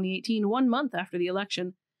 December 2018, 1 month after the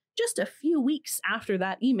election, just a few weeks after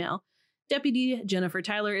that email, Deputy Jennifer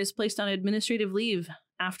Tyler is placed on administrative leave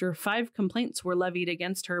after 5 complaints were levied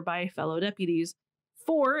against her by fellow deputies.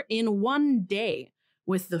 4 in 1 day,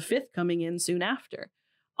 with the 5th coming in soon after.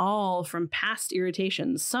 All from past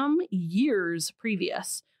irritations, some years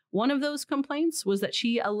previous. One of those complaints was that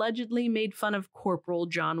she allegedly made fun of Corporal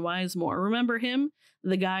John Wisemore. Remember him?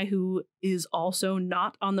 The guy who is also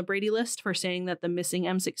not on the Brady list for saying that the missing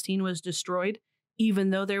M16 was destroyed, even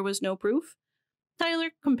though there was no proof? Tyler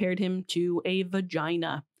compared him to a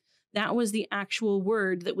vagina. That was the actual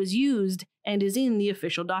word that was used and is in the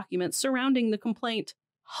official documents surrounding the complaint.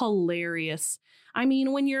 Hilarious. I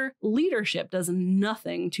mean, when your leadership does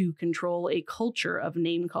nothing to control a culture of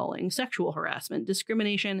name-calling, sexual harassment,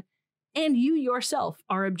 discrimination, and you yourself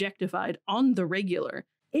are objectified on the regular,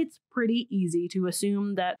 it's pretty easy to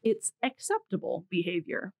assume that it's acceptable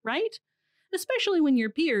behavior, right? Especially when your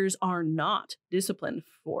peers are not disciplined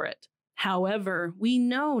for it. However, we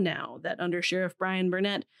know now that under Sheriff Brian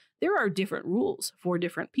Burnett, there are different rules for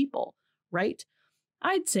different people, right?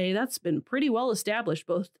 I'd say that's been pretty well established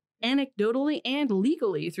both anecdotally and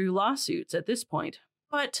legally through lawsuits at this point.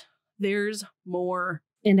 But there's more.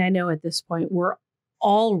 And I know at this point we're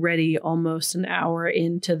already almost an hour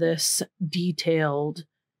into this detailed,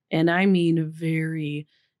 and I mean very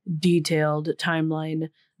detailed timeline,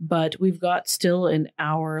 but we've got still an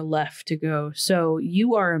hour left to go. So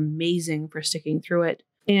you are amazing for sticking through it.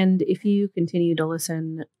 And if you continue to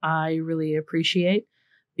listen, I really appreciate,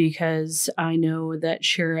 because I know that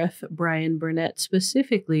Sheriff Brian Burnett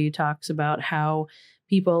specifically talks about how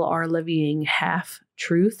people are levying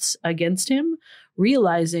half-truths against him,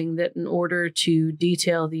 realizing that in order to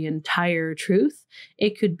detail the entire truth,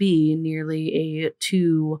 it could be nearly a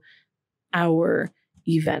 2-hour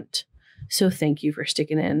event. So thank you for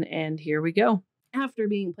sticking in, and here we go. After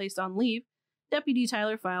being placed on leave, Deputy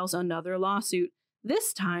Tyler files another lawsuit,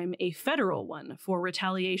 this time a federal one for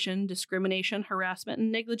retaliation, discrimination, harassment,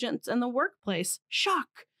 and negligence in the workplace.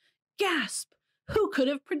 Shock! Gasp! Who could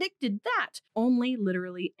have predicted that? Only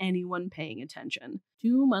literally anyone paying attention.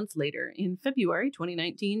 2 months later, in February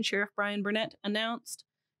 2019, Sheriff Brian Burnett announced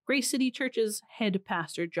Grace City Church's head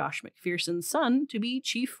pastor Josh McPherson's son to be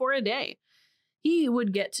chief for a day. He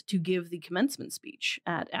would get to give the commencement speech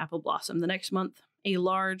at Apple Blossom the next month, a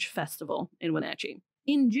large festival in Wenatchee.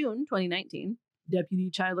 In June 2019, Deputy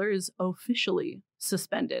Tyler is officially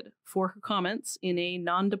suspended for her comments in a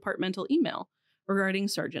non-departmental email regarding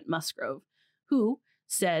Sergeant Musgrove, who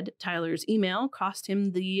said Tyler's email cost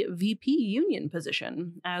him the VP union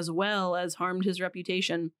position, as well as harmed his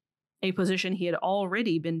reputation, a position he had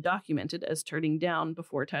already been documented as turning down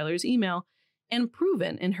before Tyler's email and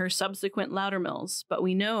proven in her subsequent Loudermills. But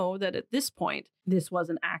we know that at this point, this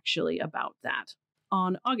wasn't actually about that.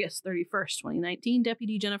 On August 31st, 2019,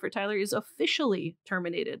 Deputy Jennifer Tyler is officially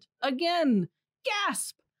terminated. Again!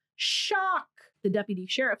 Gasp! Shock! The Deputy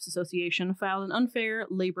Sheriff's Association filed an unfair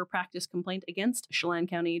labor practice complaint against Chelan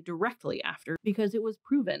County directly after, because it was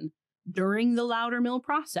proven during the Loudermill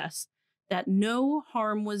process that no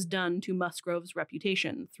harm was done to Musgrove's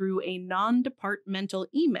reputation through a non-departmental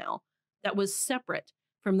email that was separate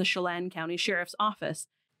from the Chelan County Sheriff's Office,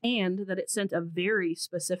 and that it sent a very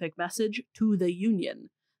specific message to the union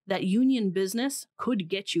that union business could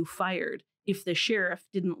get you fired if the sheriff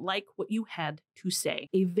didn't like what you had to say.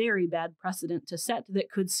 A very bad precedent to set that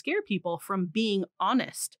could scare people from being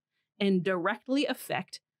honest and directly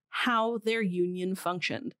affect how their union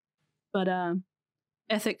functioned. But,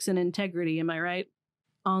 ethics and integrity, am I right?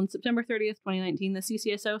 On September 30th, 2019, the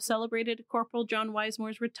CCSO celebrated Corporal John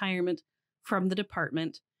Wisemore's retirement from the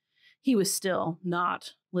department. He was still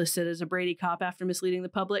not listed as a Brady cop after misleading the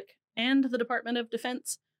public and the Department of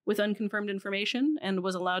Defense with unconfirmed information, and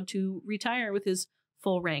was allowed to retire with his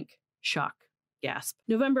full rank. Shock. Gasp.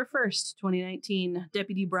 November 1st, 2019,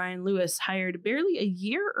 Deputy Brian Lewis, hired barely a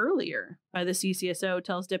year earlier by the CCSO,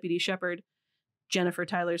 tells Deputy Shepard, Jennifer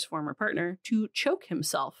Tyler's former partner, to choke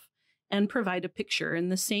himself and provide a picture in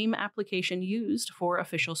the same application used for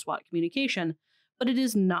official SWAT communication, but it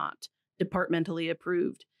is not departmentally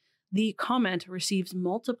approved. The comment receives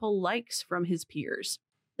multiple likes from his peers.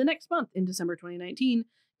 The next month, in December 2019,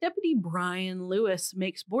 Deputy Brian Lewis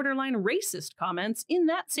makes borderline racist comments in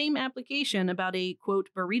that same application about a, quote,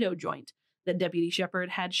 burrito joint that Deputy Shepard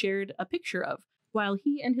had shared a picture of while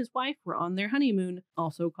he and his wife were on their honeymoon,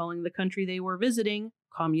 also calling the country they were visiting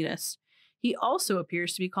communist. He also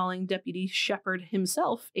appears to be calling Deputy Shepard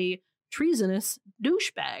himself a treasonous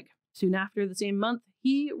douchebag. Soon after, the same month,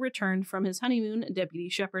 he returned from his honeymoon. Deputy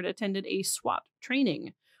Shepard attended a SWAT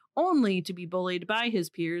training, only to be bullied by his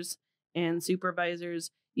peers and supervisors,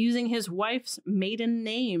 using his wife's maiden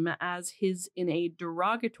name as his in a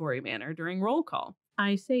derogatory manner during roll call.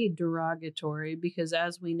 I say derogatory because,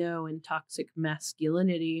 as we know in toxic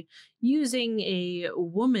masculinity, using a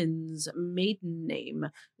woman's maiden name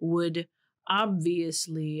would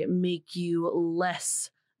obviously make you less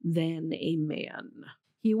than a man.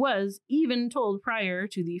 He was even told prior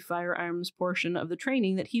to the firearms portion of the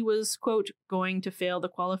training that he was, quote, going to fail the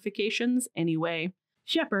qualifications anyway.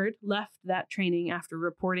 Shepard left that training after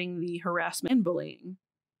reporting the harassment and bullying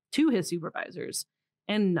to his supervisors,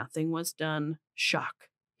 and nothing was done. Shock.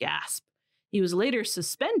 Gasp. He was later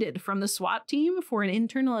suspended from the SWAT team for an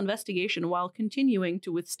internal investigation while continuing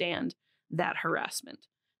to withstand that harassment.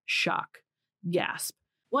 Shock. Gasp.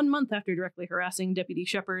 1 month after directly harassing Deputy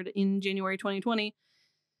Shepard in January 2020,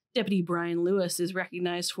 Deputy Brian Lewis is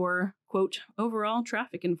recognized for, quote, overall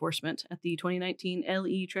traffic enforcement at the 2019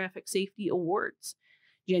 LE Traffic Safety Awards.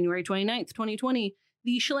 January 29th, 2020,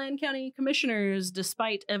 the Chelan County Commissioners,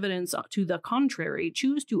 despite evidence to the contrary,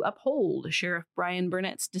 choose to uphold Sheriff Brian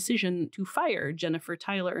Burnett's decision to fire Jennifer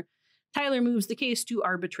Tyler. Tyler moves the case to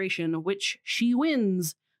arbitration, which she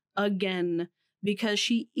wins again because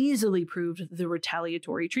she easily proved the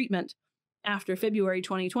retaliatory treatment. After February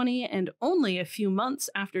 2020, and only a few months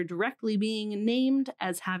after directly being named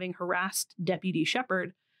as having harassed Deputy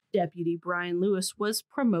Shepard, Deputy Brian Lewis was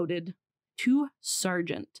promoted to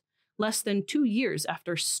sergeant, less than 2 years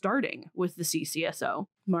after starting with the CCSO.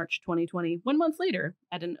 March 2020, 1 month later,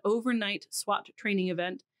 at an overnight SWAT training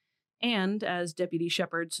event, and as Deputy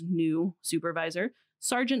Shepard's new supervisor,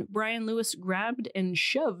 Sergeant Brian Lewis grabbed and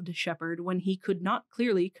shoved Shepard when he could not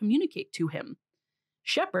clearly communicate to him.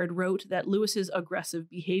 Shepard wrote that Lewis's aggressive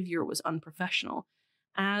behavior was unprofessional,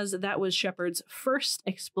 as that was Shepard's first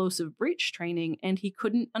explosive breach training, and he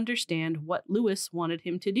couldn't understand what Lewis wanted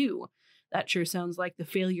him to do. That sure sounds like the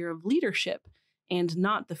failure of leadership, and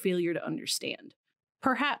not the failure to understand.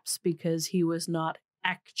 Perhaps because he was not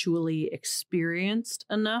actually experienced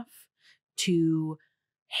enough to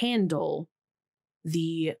handle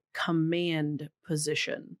the command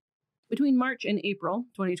position. Between March and April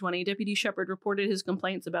 2020, Deputy Shepard reported his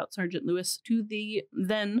complaints about Sergeant Lewis to the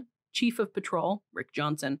then Chief of Patrol, Rick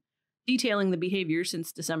Johnson, detailing the behavior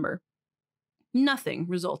since December. Nothing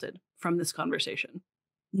resulted from this conversation.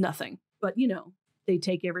 Nothing. But, they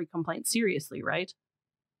take every complaint seriously, right?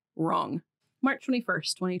 Wrong. March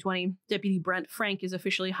 21st, 2020, Deputy Brent Frank is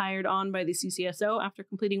officially hired on by the CCSO after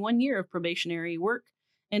completing 1 year of probationary work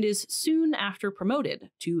and is soon after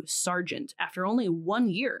promoted to sergeant after only 1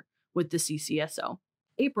 year with the CCSO.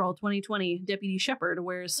 April 2020, Deputy Shepard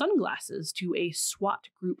wears sunglasses to a SWAT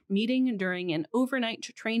group meeting during an overnight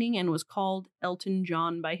training and was called Elton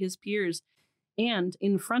John by his peers and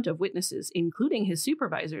in front of witnesses, including his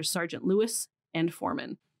supervisors, Sergeant Lewis and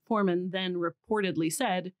Foreman. Foreman then reportedly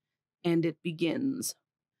said, "And it begins."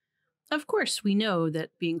 Of course, we know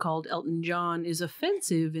that being called Elton John is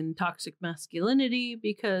offensive in toxic masculinity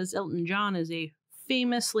because Elton John is a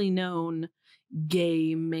famously known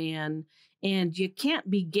gay man. And you can't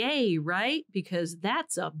be gay, right? Because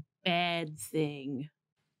that's a bad thing.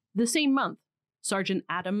 The same month, Sergeant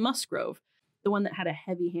Adam Musgrove, the one that had a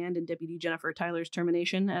heavy hand in Deputy Jennifer Tyler's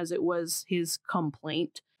termination, as it was his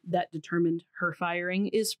complaint that determined her firing,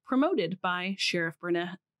 is promoted by Sheriff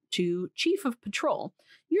Burnett to Chief of Patrol.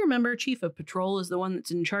 You remember Chief of Patrol is the one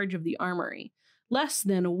that's in charge of the armory. Less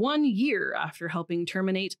than 1 year after helping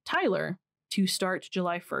terminate Tyler to start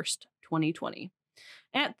July 1st, 2020.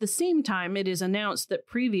 At the same time, it is announced that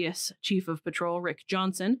previous Chief of Patrol Rick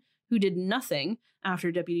Johnson, who did nothing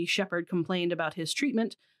after Deputy Shepard complained about his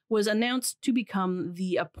treatment, was announced to become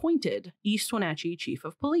the appointed East Wenatchee Chief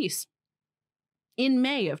of Police. In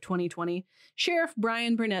May of 2020, Sheriff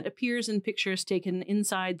Brian Burnett appears in pictures taken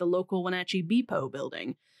inside the local Wenatchee Bepo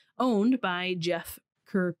building, owned by Jeff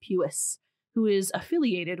Kerpewis, who is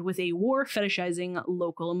affiliated with a war-fetishizing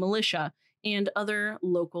local militia and other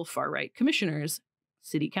local far-right commissioners,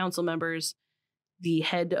 city council members, the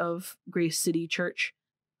head of Grace City Church,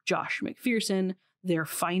 Josh McPherson, their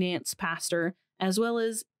finance pastor, as well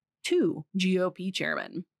as 2 GOP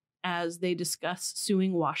chairmen, as they discuss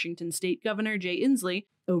suing Washington State Governor Jay Inslee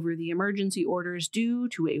over the emergency orders due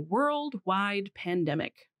to a worldwide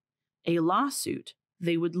pandemic, a lawsuit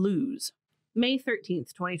they would lose. May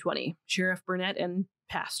 13th, 2020, Sheriff Burnett and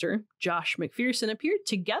Pastor Josh McPherson appeared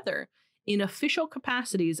together in official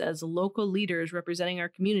capacities as local leaders representing our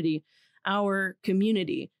community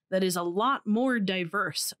that is a lot more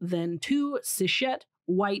diverse than 2 cishet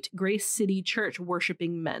white Grace City Church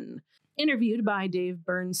worshiping men. Interviewed by Dave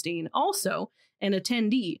Bernstein, also an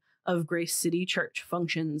attendee of Grace City Church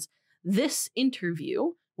functions. This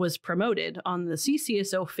interview was promoted on the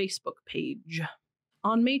CCSO Facebook page.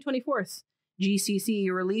 On May 24th,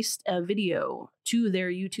 GCC released a video to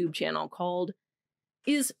their YouTube channel called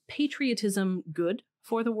 "Is Patriotism Good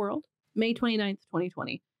for the World?" May 29th,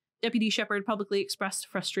 2020. Deputy Shepard publicly expressed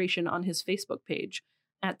frustration on his Facebook page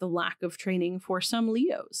at the lack of training for some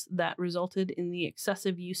Leos that resulted in the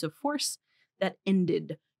excessive use of force that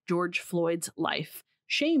ended George Floyd's life,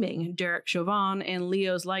 shaming Derek Chauvin and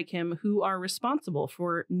Leos like him who are responsible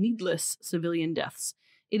for needless civilian deaths.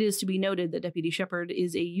 It is to be noted that Deputy Shepard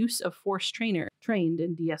is a use of force trainer trained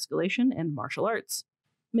in de-escalation and martial arts.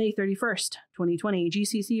 May 31st, 2020,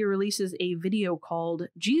 GCC releases a video called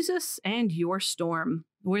 "Jesus and Your Storm,"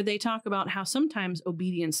 where they talk about how sometimes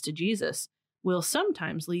obedience to Jesus will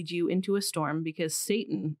sometimes lead you into a storm because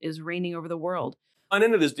Satan is reigning over the world. On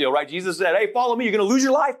into this deal, right? Jesus said, "Hey, follow me. You're going to lose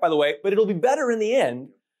your life, by the way, but it'll be better in the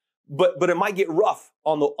end. But it might get rough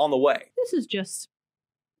on the way." This is just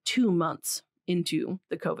 2 months into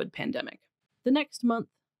the COVID pandemic. The next month,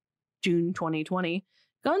 June 2020,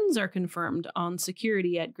 guns are confirmed on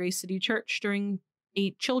security at Grace City Church during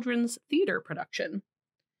a children's theater production.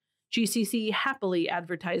 GCC happily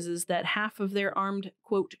advertises that half of their armed,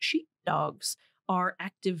 quote, sheepdogs are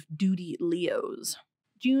active duty Leos.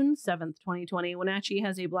 June 7th, 2020, Wenatchee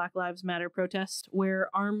has a Black Lives Matter protest where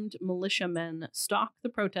armed militiamen stalk the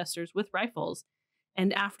protesters with rifles.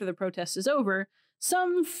 And after the protest is over,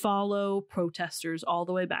 some follow protesters all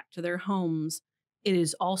the way back to their homes. It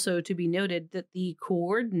is also to be noted that the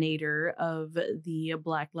coordinator of the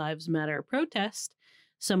Black Lives Matter protest,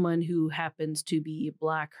 someone who happens to be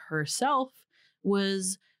Black herself,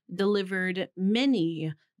 was delivered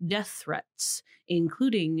many death threats,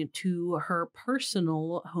 including to her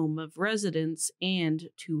personal home of residence and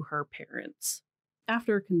to her parents.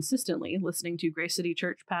 After consistently listening to Grace City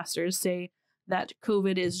Church pastors say that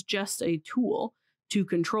COVID is just a tool to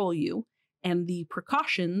control you, and the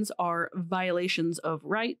precautions are violations of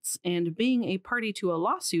rights, and being a party to a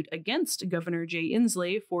lawsuit against Governor Jay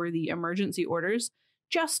Inslee for the emergency orders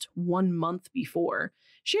just 1 month before.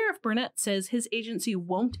 Sheriff Burnett says his agency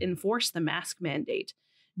won't enforce the mask mandate,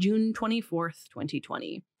 June 24th,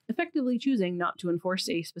 2020, effectively choosing not to enforce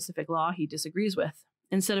a specific law he disagrees with.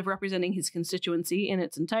 Instead of representing his constituency in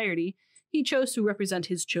its entirety, he chose to represent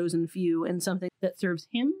his chosen few in something that serves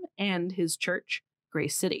him and his church,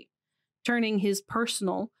 Grace City, turning his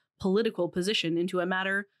personal political position into a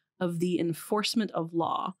matter of the enforcement of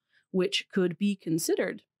law, which could be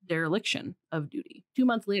considered dereliction of duty. 2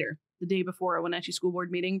 months later, the day before a Wenatchee School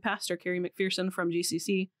Board meeting, Pastor Carrie McPherson from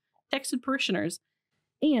GCC texted parishioners,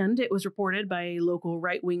 and it was reported by a local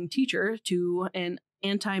right-wing teacher to an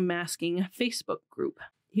anti-masking Facebook group.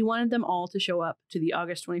 He wanted them all to show up to the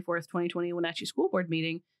August 24th, 2020 Wenatchee School Board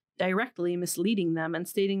meeting, directly misleading them and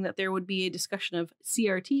stating that there would be a discussion of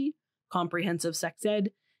CRT, comprehensive sex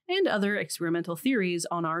ed, and other experimental theories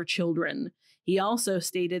on our children. He also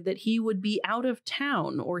stated that he would be out of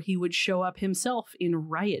town or he would show up himself in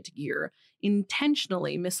riot gear,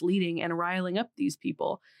 intentionally misleading and riling up these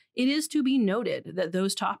people. It is to be noted that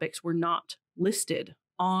those topics were not listed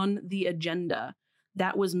on the agenda.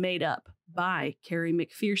 That was made up by Carrie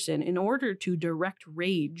McPherson in order to direct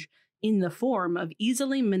rage in the form of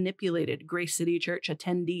easily manipulated Grace City Church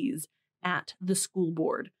attendees at the school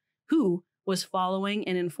board, who was following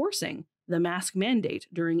and enforcing the mask mandate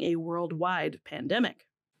during a worldwide pandemic.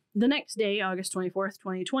 The next day, August 24th,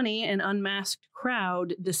 2020, an unmasked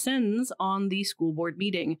crowd descends on the school board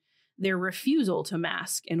meeting. Their refusal to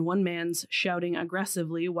mask and one man's shouting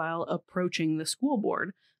aggressively while approaching the school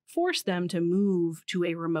board forced them to move to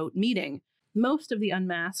a remote meeting. Most of the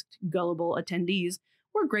unmasked, gullible attendees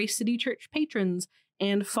were Grace City Church patrons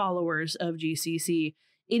and followers of GCC.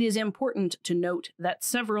 It is important to note that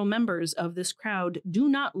several members of this crowd do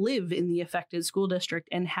not live in the affected school district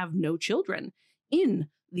and have no children in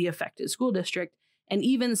the affected school district, and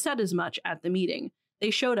even said as much at the meeting.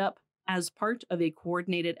 They showed up as part of a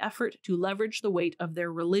coordinated effort to leverage the weight of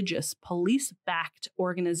their religious, police-backed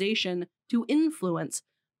organization to influence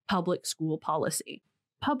public school policy.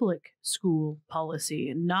 Public school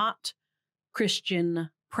policy, not Christian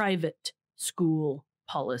private school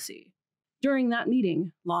policy. During that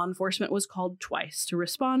meeting, law enforcement was called twice to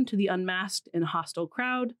respond to the unmasked and hostile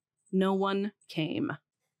crowd. No one came.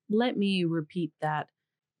 Let me repeat that.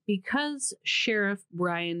 Because Sheriff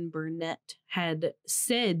Brian Burnett had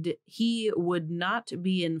said he would not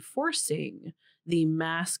be enforcing the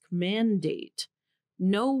mask mandate,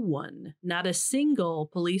 no one, not a single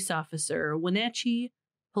police officer, Wenatchee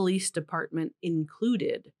Police Department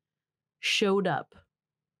included, showed up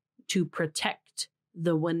to protect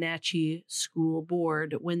the Wenatchee School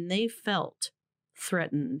Board when they felt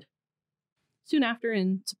threatened. Soon after,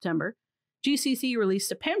 in September, GCC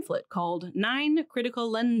released a pamphlet called 9 Critical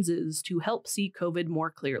Lenses to Help See COVID More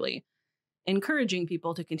Clearly, encouraging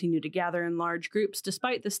people to continue to gather in large groups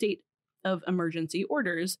despite the state of emergency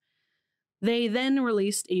orders. They then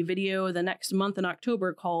released a video the next month in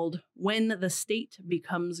October called When the State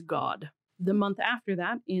Becomes God. The month after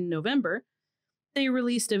that, in November, they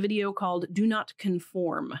released a video called Do Not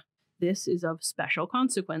Conform. This is of special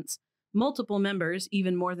consequence. Multiple members,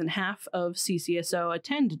 even more than half of CCSO,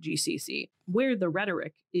 attend GCC, where the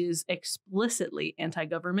rhetoric is explicitly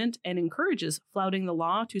anti-government and encourages flouting the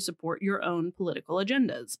law to support your own political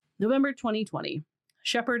agendas. November 2020,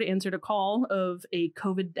 Shepard answered a call of a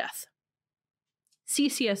COVID death.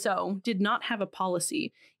 CCSO did not have a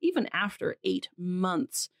policy even after 8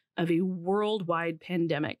 months of a worldwide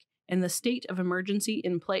pandemic and the state of emergency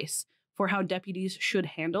in place for how deputies should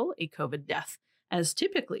handle a COVID death, as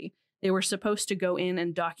typically they were supposed to go in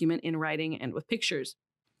and document in writing and with pictures.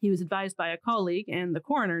 He was advised by a colleague and the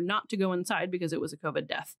coroner not to go inside because it was a COVID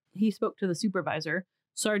death. He spoke to the supervisor,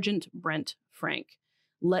 Sergeant Brent Frank,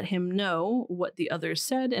 let him know what the others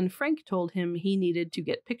said, and Frank told him he needed to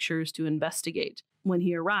get pictures to investigate. When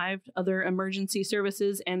he arrived, other emergency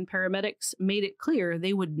services and paramedics made it clear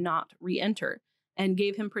they would not re-enter and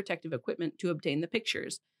gave him protective equipment to obtain the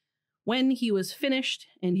pictures. When he was finished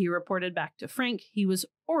and he reported back to Frank, he was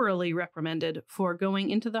orally reprimanded for going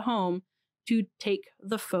into the home to take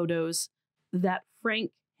the photos that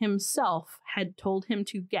Frank himself had told him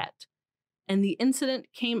to get. And the incident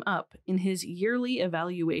came up in his yearly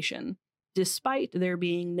evaluation, despite there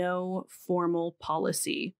being no formal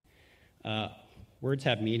policy. Words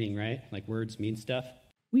have meaning, right? Like words mean stuff.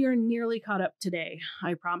 We are nearly caught up today,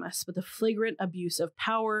 I promise, but the flagrant abuse of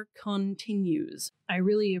power continues. I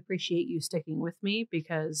really appreciate you sticking with me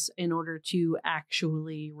because in order to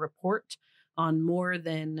actually report on more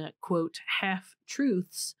than, quote,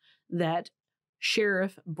 half-truths that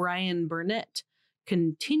Sheriff Brian Burnett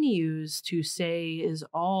continues to say is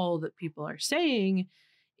all that people are saying,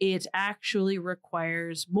 it actually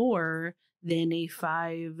requires more than a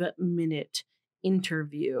 5-minute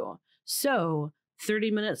interview. So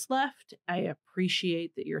 30 minutes left. I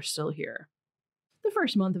appreciate that you're still here. The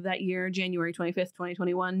first month of that year, January 25th,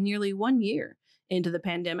 2021, nearly 1 year into the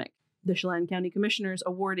pandemic, the Chelan County Commissioners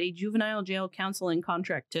award a juvenile jail counseling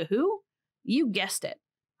contract to who? You guessed it,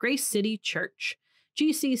 Grace City Church.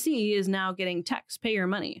 GCC is now getting taxpayer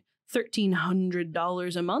money,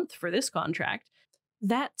 $1,300 a month for this contract.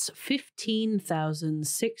 That's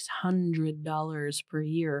 $15,600 per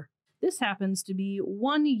year. This happens to be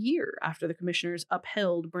 1 year after the commissioners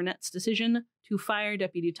upheld Burnett's decision to fire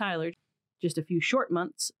Deputy Tyler, just a few short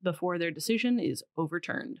months before their decision is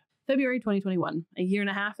overturned. February 2021, a year and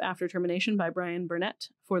a half after termination by Brian Burnett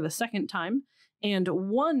for the second time, and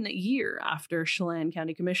 1 year after Chelan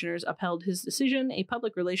County Commissioners upheld his decision, a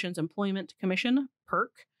Public Relations Employment Commission,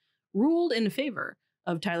 PERC, ruled in favor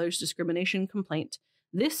of Tyler's discrimination complaint.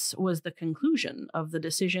 This was the conclusion of the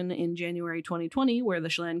decision in January 2020, where the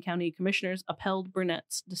Chelan County Commissioners upheld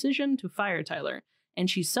Burnett's decision to fire Tyler, and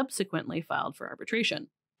she subsequently filed for arbitration.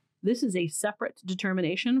 This is a separate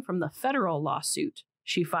determination from the federal lawsuit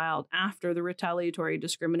she filed after the retaliatory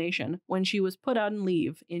discrimination when she was put on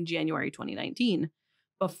leave in January 2019,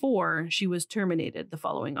 before she was terminated the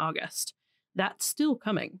following August. That's still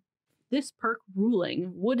coming. This PERC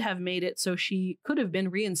ruling would have made it so she could have been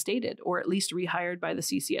reinstated or at least rehired by the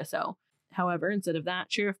CCSO. However, instead of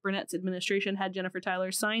that, Sheriff Burnett's administration had Jennifer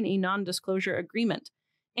Tyler sign a non-disclosure agreement,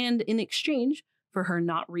 and in exchange for her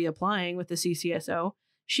not reapplying with the CCSO,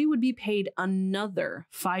 she would be paid another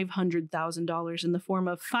 $500,000 in the form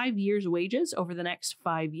of 5 years' wages over the next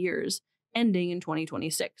 5 years, ending in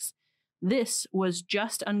 2026. This was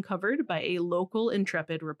just uncovered by a local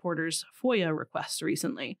Intrepid reporter's FOIA request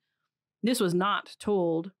recently. This was not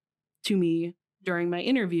told to me during my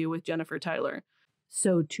interview with Jennifer Tyler.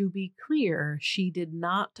 So to be clear, she did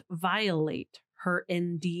not violate her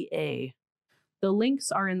NDA. The links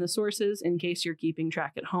are in the sources in case you're keeping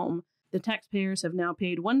track at home. The taxpayers have now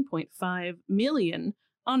paid $1.5 million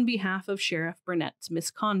on behalf of Sheriff Burnett's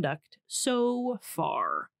misconduct so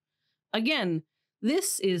far. Again,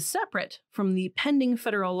 this is separate from the pending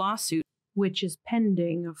federal lawsuit, which is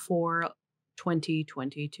pending for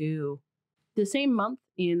 2022. The same month,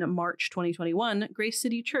 in March 2021, Grace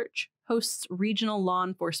City Church hosts regional law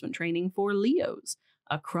enforcement training for Leos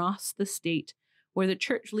across the state, where the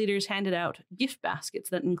church leaders handed out gift baskets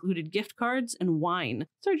that included gift cards and wine.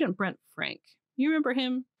 Sergeant Brent Frank, you remember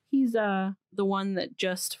him? He's the one that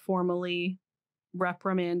just formally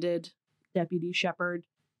reprimanded Deputy Shepard,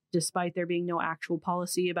 despite there being no actual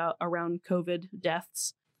policy around COVID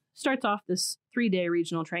deaths. Starts off this 3-day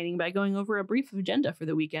regional training by going over a brief agenda for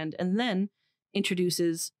the weekend, and then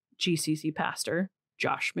introduces GCC pastor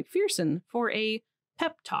Josh McPherson for a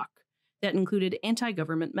pep talk that included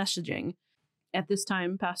anti-government messaging. At this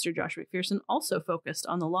time, Pastor Josh McPherson also focused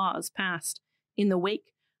on the laws passed in the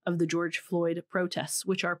wake of the George Floyd protests,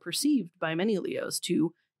 which are perceived by many Leos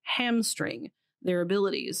to hamstring their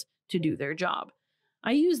abilities to do their job.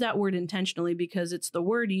 I use that word intentionally because it's the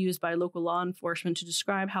word used by local law enforcement to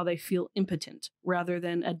describe how they feel impotent, rather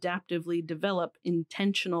than adaptively develop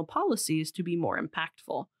intentional policies to be more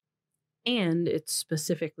impactful. And it's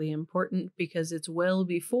specifically important because it's well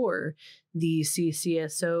before the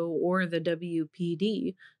CCSO or the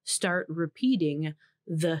WPD start repeating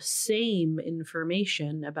the same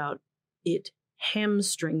information about it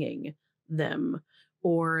hamstringing them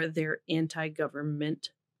or their anti-government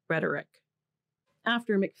rhetoric.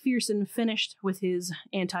 After McPherson finished with his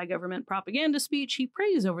anti-government propaganda speech, he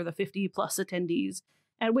praised over the 50-plus attendees,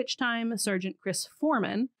 at which time Sergeant Chris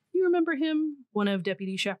Foreman, you remember him, one of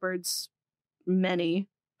Deputy Shepard's many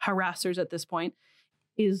harassers at this point,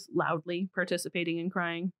 is loudly participating and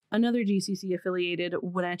crying. Another GCC-affiliated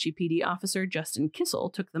Wenatchee PD officer, Justin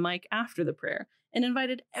Kissel, took the mic after the prayer and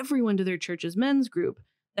invited everyone to their church's men's group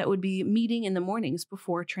that would be meeting in the mornings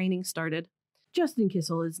before training started. Justin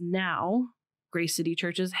Kissel is now Grace City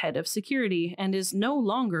Church's head of security and is no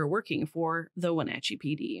longer working for the Wenatchee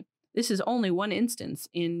PD. This is only one instance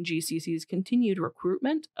in GCC's continued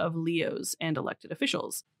recruitment of Leos and elected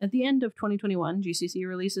officials. At the end of 2021, GCC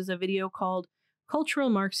releases a video called Cultural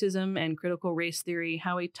Marxism and Critical Race Theory,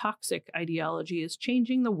 How a Toxic Ideology is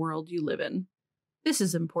Changing the World You Live in. This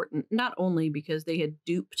is important not only because they had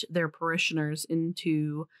duped their parishioners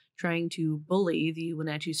into trying to bully the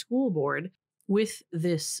Wenatchee School Board with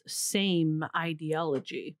this same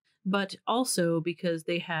ideology, but also because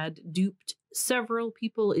they had duped several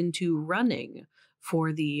people into running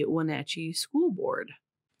for the Wenatchee School Board.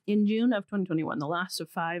 In June of 2021, the last of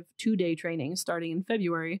 5 two-day trainings starting in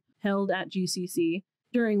February held at GCC.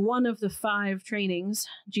 During one of the 5 trainings,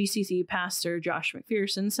 GCC pastor Josh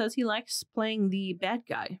McPherson says he likes playing the bad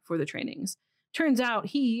guy for the trainings. Turns out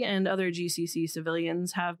he and other GCC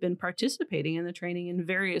civilians have been participating in the training in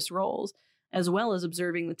various roles, as well as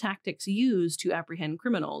observing the tactics used to apprehend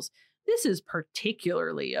criminals. This is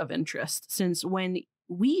particularly of interest, since when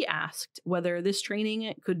we asked whether this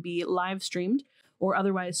training could be live streamed or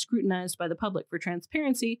otherwise scrutinized by the public for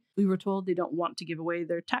transparency, we were told they don't want to give away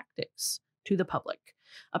their tactics to the public.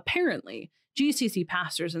 Apparently, GCC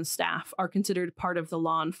pastors and staff are considered part of the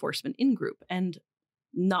law enforcement in-group and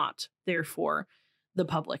not, therefore, the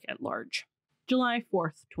public at large. July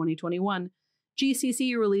 4th, 2021,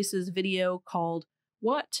 GCC releases video called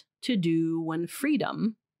What to Do When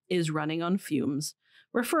Freedom is Running on Fumes,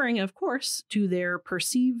 referring, of course, to their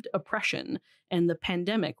perceived oppression and the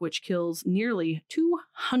pandemic, which kills nearly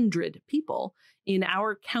 200 people in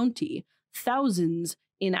our county, thousands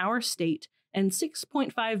in our state, and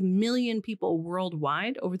 6.5 million people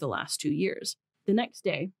worldwide over the last 2 years. The next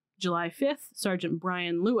day, July 5th, Sergeant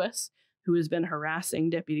Brian Lewis, who has been harassing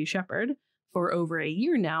Deputy Shepard for over a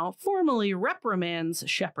year now, formally reprimands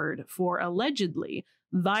Shepard for allegedly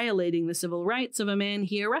violating the civil rights of a man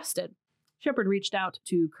he arrested. Shepard reached out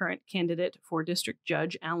to current candidate for district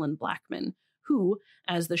judge Alan Blackman, who,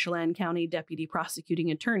 as the Chelan County deputy prosecuting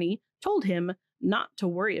attorney, told him not to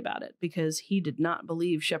worry about it because he did not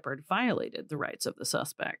believe Shepard violated the rights of the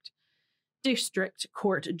suspect. District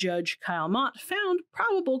Court Judge Kyle Mott found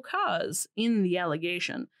probable cause in the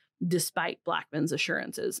allegation, despite Blackman's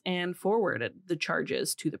assurances, and forwarded the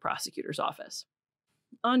charges to the prosecutor's office.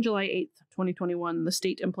 On July 8th, 2021, the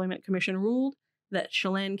State Employment Commission ruled that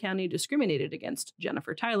Chelan County discriminated against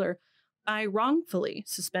Jennifer Tyler by wrongfully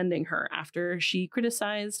suspending her after she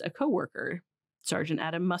criticized a coworker, Sergeant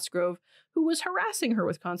Adam Musgrove, who was harassing her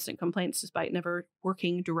with constant complaints despite never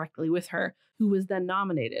working directly with her, who was then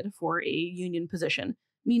nominated for a union position,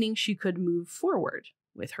 meaning she could move forward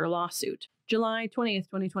with her lawsuit. July 20th,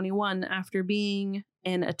 2021, after being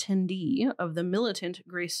an attendee of the militant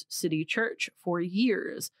Grace City Church for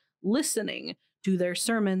years, listening to their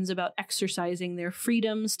sermons about exercising their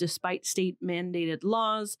freedoms despite state-mandated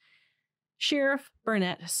laws, Sheriff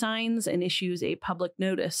Burnett signs and issues a public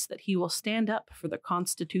notice that he will stand up for the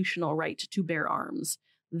constitutional right to bear arms.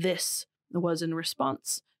 This was in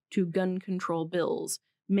response to gun control bills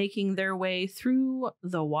making their way through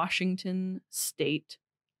the Washington state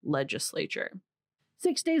legislature.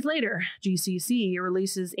 6 days later, GCC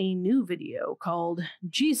releases a new video called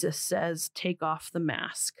Jesus Says Take Off the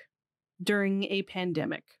Mask during a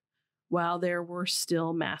pandemic, while there were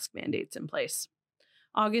still mask mandates in place.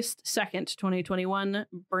 August 2nd, 2021,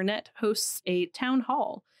 Burnett hosts a town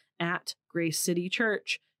hall at Grace City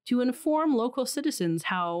Church to inform local citizens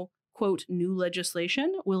how, quote, new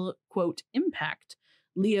legislation will, quote, impact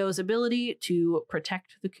Leo's ability to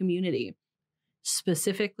protect the community,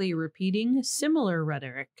 specifically repeating similar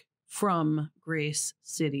rhetoric from Grace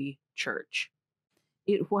City Church.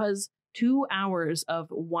 It was 2 hours of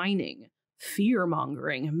whining,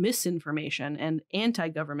 fear-mongering, misinformation, and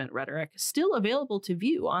anti-government rhetoric still available to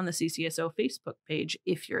view on the CCSO Facebook page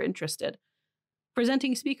if you're interested.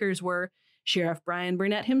 Presenting speakers were Sheriff Brian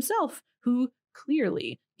Burnett himself, who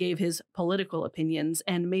clearly gave his political opinions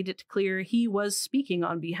and made it clear he was speaking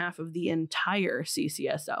on behalf of the entire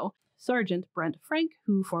CCSO. Sergeant Brent Frank,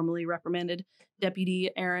 who formally reprimanded Deputy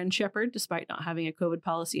Aaron Shepard despite not having a COVID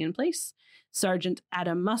policy in place. Sergeant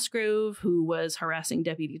Adam Musgrove, who was harassing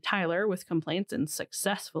Deputy Tyler with complaints and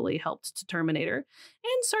successfully helped to terminate her.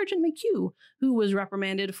 And Sergeant McHugh, who was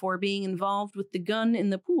reprimanded for being involved with the gun in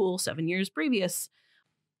the pool 7 years previous.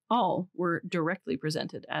 All were directly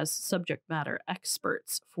presented as subject matter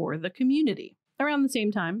experts for the community. Around the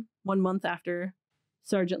same time, 1 month after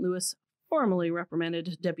Sergeant Lewis formally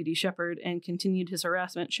reprimanded Deputy Shepard and continued his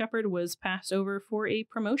harassment, Shepard was passed over for a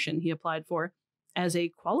promotion he applied for as a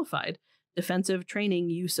qualified defensive training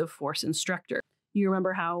use of force instructor. You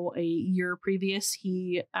remember how a year previous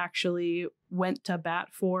he actually went to bat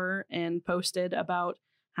for and posted about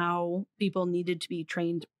how people needed to be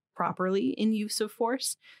trained properly in use of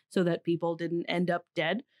force so that people didn't end up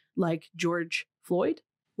dead like George Floyd?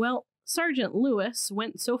 Well, Sergeant Lewis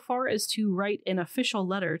went so far as to write an official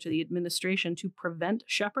letter to the administration to prevent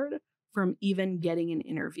Shepard from even getting an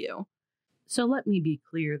interview. So let me be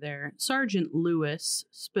clear there. Sergeant Lewis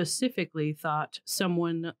specifically thought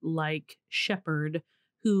someone like Shepard,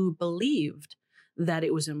 who believed that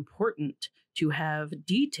it was important to have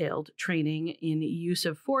detailed training in use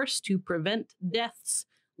of force to prevent deaths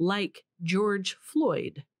like George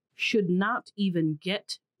Floyd, should not even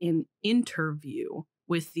get an interview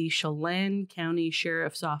with the Chelan County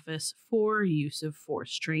Sheriff's Office for use of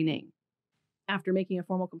force training. After making a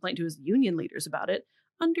formal complaint to his union leaders about it,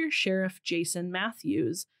 Under Sheriff Jason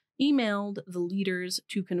Matthews emailed the leaders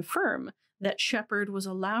to confirm that Shepard was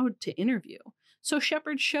allowed to interview. So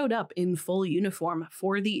Shepard showed up in full uniform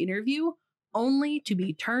for the interview, only to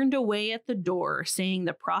be turned away at the door, saying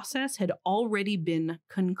the process had already been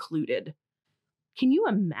concluded. Can you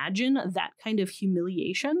imagine that kind of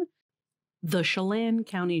humiliation? The Chelan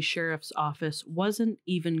County Sheriff's Office wasn't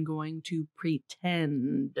even going to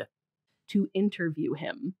pretend to interview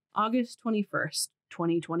him. August 21st,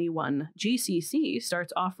 2021, GCC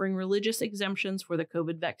starts offering religious exemptions for the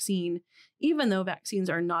COVID vaccine, even though vaccines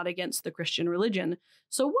are not against the Christian religion.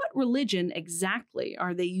 So what religion exactly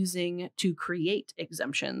are they using to create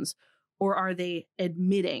exemptions? Or are they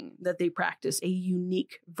admitting that they practice a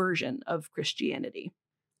unique version of Christianity?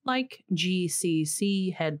 Like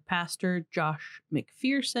GCC head pastor Josh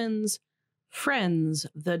McPherson's friends,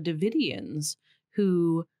 the Davidians,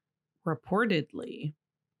 who reportedly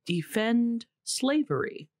defend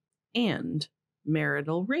slavery and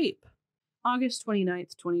marital rape. August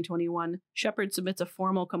 29th, 2021, Shepard submits a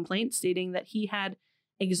formal complaint stating that he had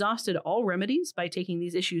exhausted all remedies by taking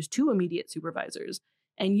these issues to immediate supervisors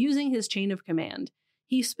and using his chain of command.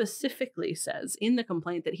 He specifically says in the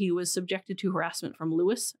complaint that he was subjected to harassment from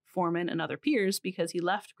Lewis, Foreman, and other peers because he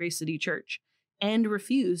left Grace City Church and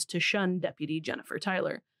refused to shun Deputy Jennifer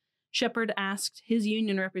Tyler. Shepard asked his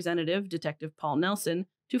union representative, Detective Paul Nelson,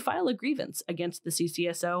 to file a grievance against the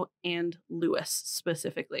CCSO and Lewis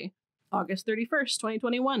specifically. August 31st,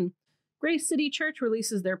 2021, Grace City Church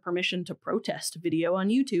releases their permission to protest video on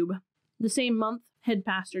YouTube. The same month, head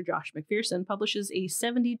pastor Josh McPherson publishes a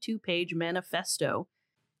 72-page manifesto.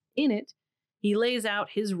 In it, he lays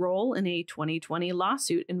out his role in a 2020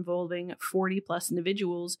 lawsuit involving 40-plus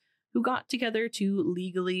individuals who got together to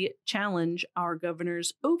legally challenge our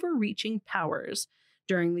governor's overreaching powers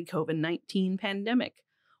during the COVID-19 pandemic.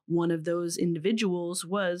 One of those individuals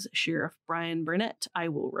was Sheriff Brian Burnett, I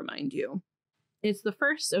will remind you. It's the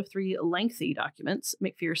first of 3 lengthy documents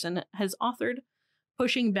McPherson has authored,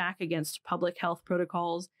 pushing back against public health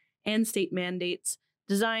protocols and state mandates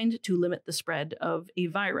designed to limit the spread of a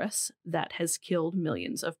virus that has killed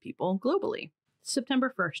millions of people globally.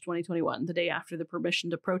 September 1st, 2021, the day after the permission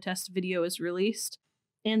to protest video is released,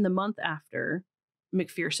 and the month after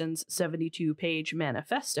McPherson's 72-page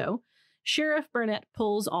manifesto, Sheriff Burnett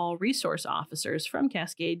pulls all resource officers from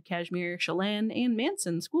Cascade, Kashmir, Chelan, and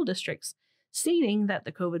Manson school districts, stating that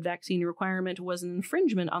the COVID vaccine requirement was an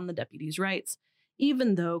infringement on the deputies' rights,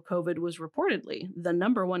 even though COVID was reportedly the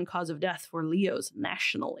 #1 cause of death for Leos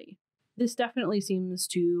nationally. This definitely seems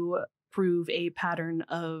to prove a pattern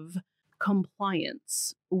of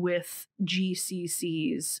compliance with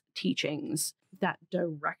GCC's teachings that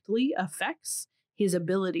directly affects his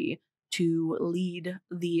ability to lead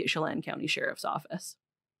the Chelan County Sheriff's Office.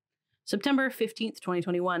 September 15th,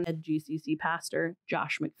 2021, head GCC pastor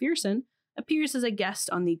Josh McPherson appears as a guest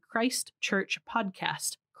on the Christ Church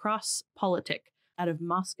podcast, Cross Politic, out of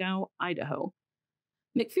Moscow, Idaho.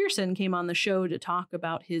 McPherson came on the show to talk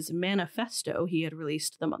about his manifesto he had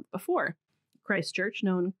released the month before. Christ Church,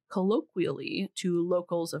 known colloquially to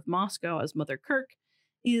locals of Moscow as Mother Kirk,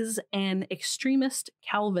 is an extremist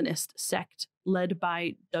Calvinist sect led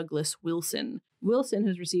by Douglas Wilson. Wilson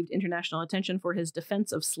has received international attention for his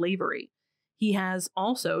defense of slavery. He has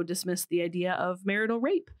also dismissed the idea of marital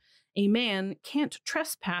rape. A man can't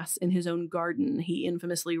trespass in his own garden, he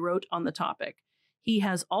infamously wrote on the topic. He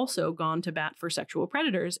has also gone to bat for sexual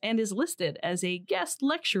predators and is listed as a guest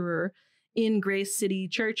lecturer in Grace City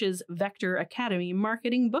Church's Vector Academy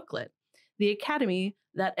marketing booklet, the academy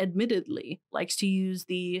that admittedly likes to use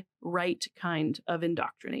the right kind of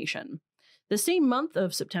indoctrination. The same month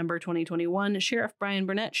of September 2021, Sheriff Brian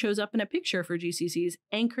Burnett shows up in a picture for GCC's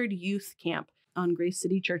Anchored Youth Camp on Grace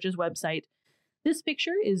City Church's website. This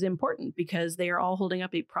picture is important because they are all holding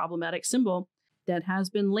up a problematic symbol that has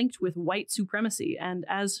been linked with white supremacy, and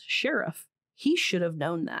as sheriff, he should have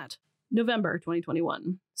known that. November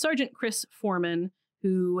 2021, Sergeant Chris Foreman,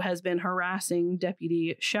 who has been harassing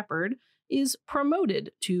Deputy Shepard, is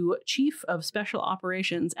promoted to Chief of Special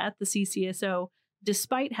Operations at the CCSO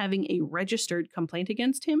despite having a registered complaint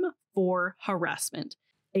against him for harassment,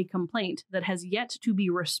 a complaint that has yet to be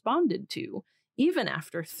responded to even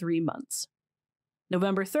after 3 months.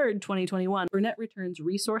 November 3rd, 2021, Burnett returns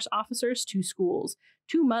resource officers to schools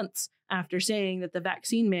 2 months after saying that the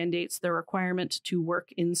vaccine mandates the requirement to work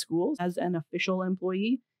in schools as an official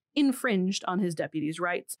employee infringed on his deputies'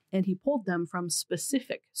 rights, and he pulled them from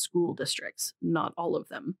specific school districts, not all of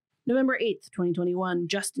them. November 8th, 2021,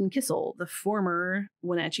 Justin Kissel, the former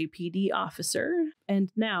Wenatchee PD officer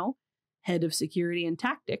and now head of security and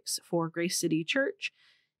tactics for Grace City Church,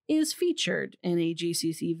 is featured in a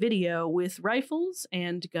GCC video with rifles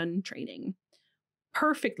and gun training.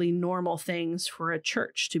 Perfectly normal things for a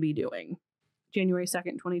church to be doing. January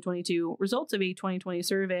 2nd, 2022, results of a 2020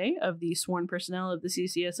 survey of the sworn personnel of the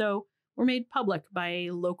CCSO were made public by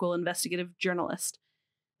a local investigative journalist.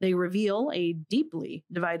 They reveal a deeply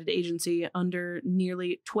divided agency under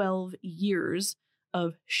nearly 12 years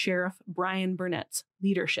of Sheriff Brian Burnett's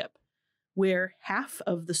leadership, where half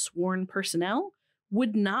of the sworn personnel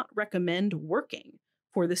would not recommend working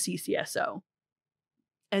for the CCSO,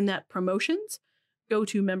 and that promotions go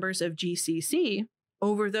to members of GCC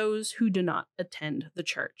over those who do not attend the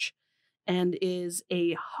church, and is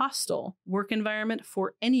a hostile work environment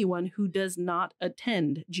for anyone who does not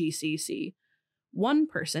attend GCC. One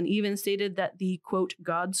person even stated that the, quote,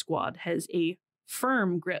 God Squad has a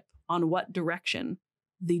firm grip on what direction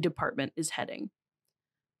the department is heading.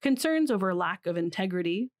 Concerns over lack of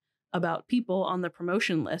integrity about people on the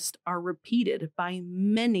promotion list are repeated by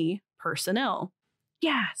many personnel.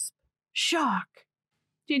 Gasp! Shock!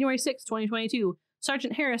 January 6, 2022,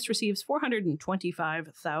 Sergeant Harris receives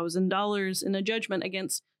 $425,000 in a judgment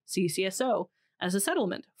against CCSO as a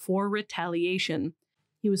settlement for retaliation.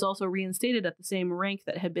 He was also reinstated at the same rank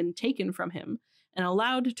that had been taken from him and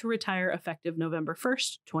allowed to retire effective November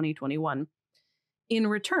 1st, 2021. In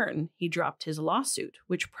return, he dropped his lawsuit,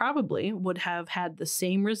 which probably would have had the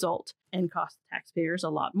same result and cost taxpayers a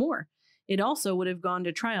lot more. It also would have gone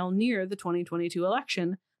to trial near the 2022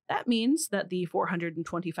 election. That means that the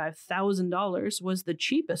 $425,000 was the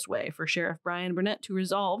cheapest way for Sheriff Brian Burnett to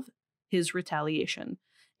resolve his retaliation,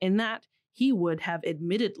 in that he would have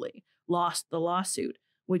admittedly lost the lawsuit,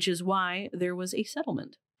 which is why there was a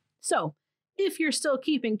settlement. So, if you're still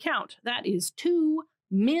keeping count, that is $2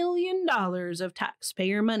 million of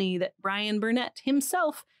taxpayer money that Brian Burnett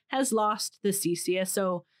himself has lost the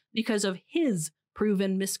CCSO because of his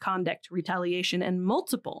proven misconduct, retaliation, and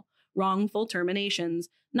multiple wrongful terminations,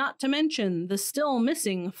 not to mention the still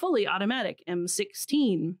missing fully automatic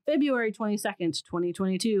M16. February 22nd,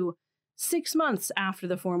 2022, 6 months after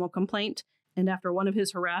the formal complaint, and after one of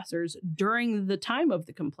his harassers during the time of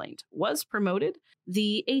the complaint was promoted,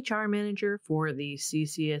 the HR manager for the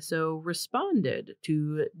CCSO responded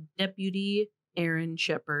to Deputy Aaron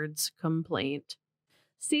Shepard's complaint,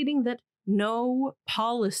 stating that no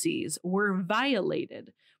policies were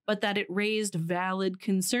violated, but that it raised valid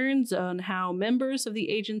concerns on how members of the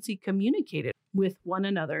agency communicated with one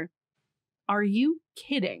another. Are you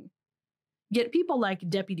kidding? Yet people like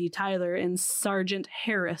Deputy Tyler and Sergeant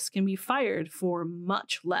Harris can be fired for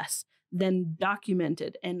much less than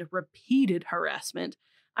documented and repeated harassment.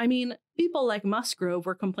 I mean, people like Musgrove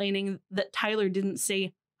were complaining that Tyler didn't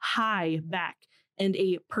say hi back and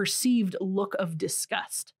a perceived look of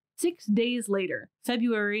disgust. 6 days later,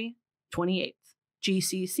 February 28th,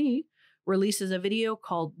 GCC releases a video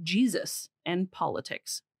called Jesus and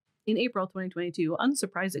Politics. In April 2022,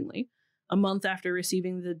 unsurprisingly, a month after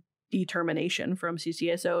receiving the determination from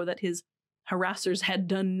CCSO that his harassers had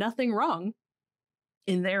done nothing wrong,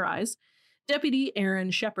 in their eyes, Deputy Aaron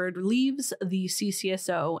Shepard leaves the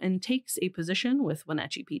CCSO and takes a position with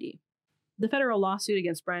Wenatchee PD. The federal lawsuit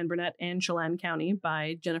against Brian Burnett and Chelan County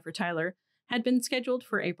by Jennifer Tyler had been scheduled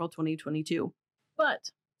for April 2022.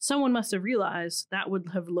 But someone must have realized that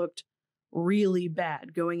would have looked really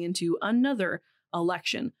bad going into another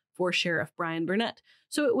election for Sheriff Brian Burnett,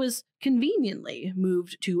 so it was conveniently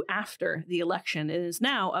moved to after the election and is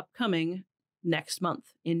now upcoming next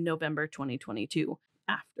month in November 2022,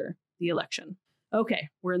 after the election. Okay,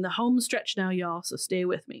 we're in the home stretch now, y'all, so stay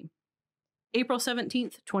with me. April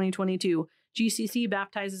 17th, 2022, GCC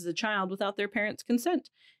baptizes a child without their parents' consent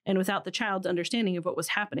and without the child's understanding of what was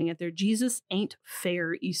happening at their Jesus Ain't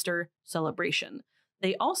Fair Easter celebration.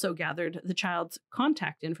 They also gathered the child's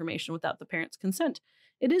contact information without the parents' consent.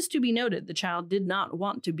 It is to be noted the child did not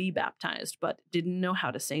want to be baptized, but didn't know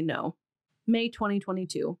how to say no. May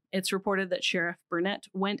 2022, it's reported that Sheriff Burnett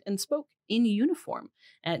went and spoke in uniform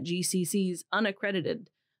at GCC's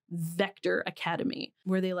unaccredited Vector Academy,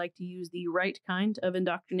 where they like to use the right kind of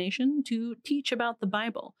indoctrination to teach about the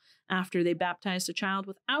Bible after they baptized a child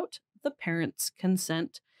without the parents'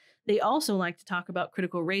 consent. They also like to talk about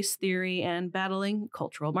critical race theory and battling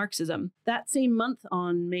cultural Marxism. That same month,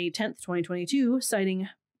 on May 10th, 2022, citing,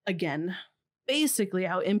 again, basically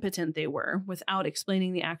how impotent they were without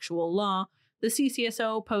explaining the actual law, the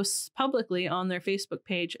CCSO posts publicly on their Facebook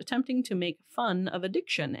page attempting to make fun of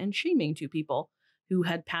addiction and shaming to people who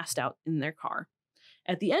had passed out in their car.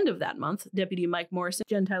 At the end of that month, Deputy Mike Morrison,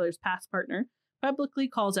 Jen Tyler's past partner, publicly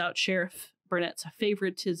calls out Sheriff Burnett's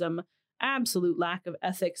favoritism, absolute lack of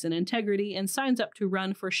ethics and integrity, and signs up to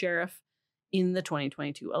run for sheriff in the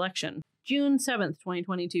 2022 election. June 7th,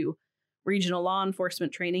 2022, regional law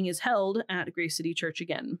enforcement training is held at Grace City Church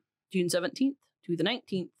again. June 17th to the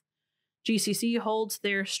 19th, GCC holds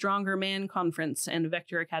their Stronger Man Conference and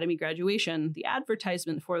Vector Academy graduation. The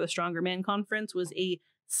advertisement for the Stronger Man Conference was a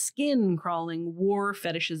skin-crawling war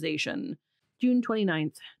fetishization. June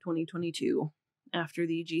 29th, 2022, after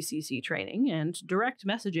the GCC training and direct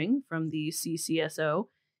messaging from the CCSO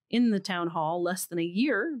in the town hall less than a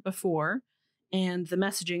year before, and the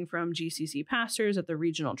messaging from GCC pastors at the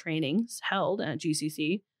regional trainings held at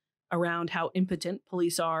GCC around how impotent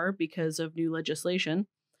police are because of new legislation,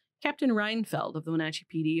 Captain Reinfeld of the Wenatchee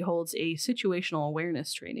PD holds a situational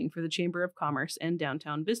awareness training for the Chamber of Commerce and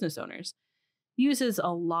downtown business owners. He uses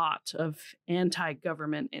a lot of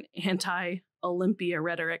anti-government and anti-Olympia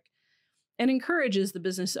rhetoric and encourages the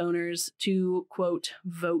business owners to, quote,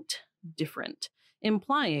 vote different,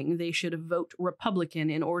 implying they should vote Republican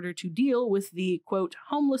in order to deal with the, quote,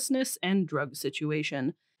 homelessness and drug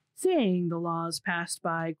situation, saying the laws passed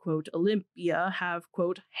by, quote, Olympia have,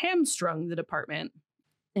 quote, hamstrung the department.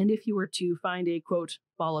 And if you were to find a, quote,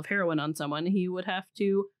 ball of heroin on someone, he would have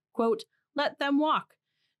to, quote, let them walk,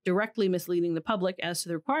 directly misleading the public as to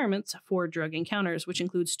the requirements for drug encounters, which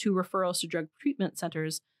includes 2 referrals to drug treatment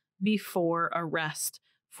centers before arrest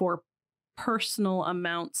for personal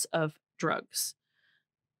amounts of drugs.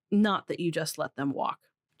 Not that you just let them walk.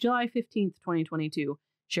 July 15th, 2022,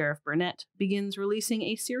 Sheriff Burnett begins releasing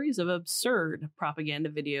a series of absurd propaganda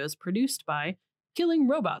videos produced by Killing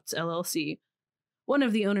Robots, LLC, one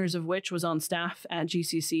of the owners of which was on staff at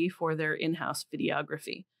GCC for their in-house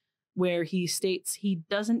videography, where he states he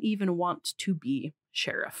doesn't even want to be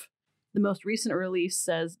sheriff. The most recent release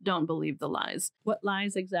says, don't believe the lies. What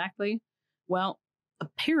lies exactly? Well,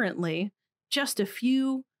 apparently, just a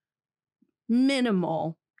few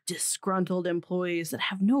minimal disgruntled employees that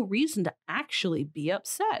have no reason to actually be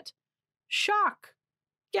upset. Shock,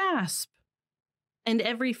 gasp, and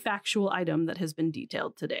every factual item that has been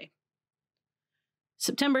detailed today.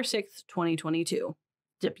 September 6th, 2022.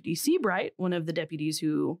 Deputy Seabright, one of the deputies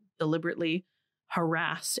who deliberately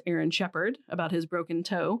harassed Aaron Shepard about his broken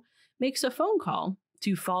toe, makes a phone call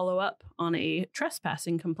to follow up on a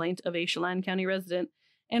trespassing complaint of a Chelan County resident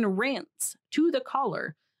and rants to the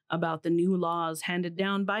caller about the new laws handed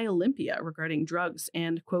down by Olympia regarding drugs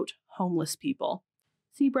and, quote, homeless people.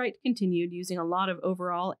 Seabright continued using a lot of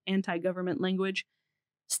overall anti-government language,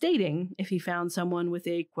 stating if he found someone with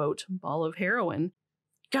a, quote, ball of heroin,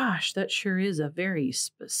 gosh, that sure is a very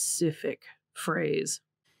specific phrase,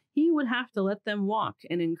 he would have to let them walk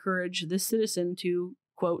and encourage this citizen to,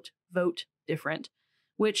 quote, vote different,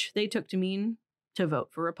 which they took to mean to vote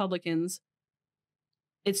for Republicans.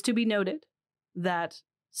 It's to be noted that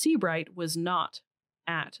Seabright was not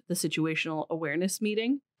at the situational awareness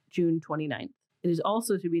meeting, June 29th. It is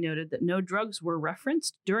also to be noted that no drugs were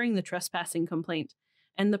referenced during the trespassing complaint,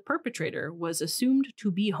 and the perpetrator was assumed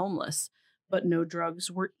to be homeless, but no drugs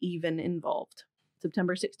were even involved.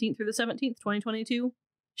 September 16th through the 17th, 2022,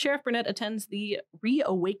 Sheriff Burnett attends the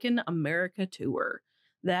Reawaken America tour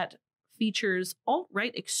that features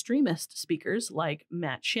alt-right extremist speakers like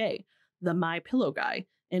Matt Shea, the My Pillow guy,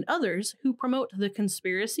 and others who promote the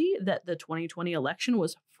conspiracy that the 2020 election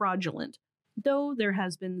was fraudulent, though there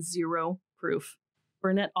has been zero proof.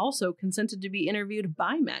 Burnett also consented to be interviewed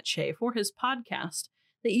by Matt Shea for his podcast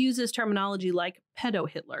that uses terminology like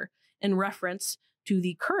pedo-Hitler in reference to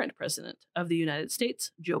the current president of the United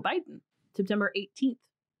States, Joe Biden. September 18th,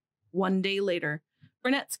 one day later,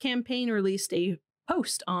 Burnett's campaign released a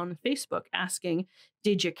post on Facebook asking,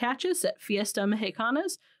 did you catch us at Fiesta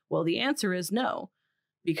Mexicanas? Well, the answer is no,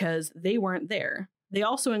 because they weren't there. They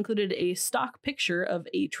also included a stock picture of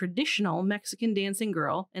a traditional Mexican dancing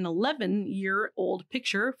girl, an 11-year-old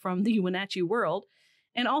picture from the Wenatchee World,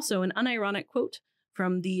 and also an unironic quote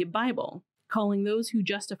from the Bible, calling those who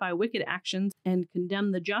justify wicked actions and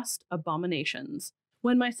condemn the just abominations.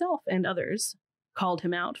 When myself and others called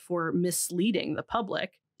him out for misleading the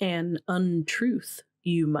public, an untruth,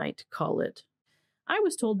 you might call it, I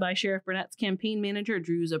was told by Sheriff Burnett's campaign manager,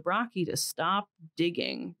 Drew Zabrocki, to stop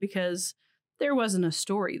digging because there wasn't a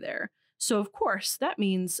story there. So, of course, that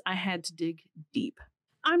means I had to dig deep.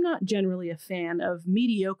 I'm not generally a fan of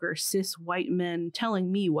mediocre cis white men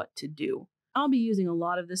telling me what to do. I'll be using a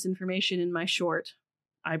lot of this information in my short,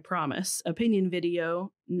 I promise, opinion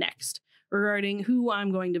video next regarding who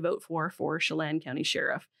I'm going to vote for Chelan County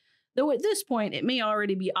Sheriff. Though at this point, it may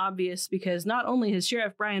already be obvious because not only has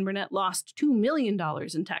Sheriff Brian Burnett lost $2 million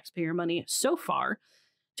in taxpayer money so far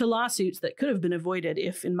to lawsuits that could have been avoided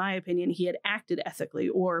if, in my opinion, he had acted ethically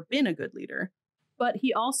or been a good leader, but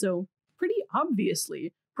he also, pretty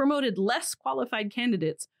obviously, promoted less qualified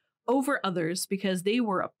candidates over others because they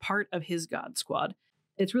were a part of his God Squad.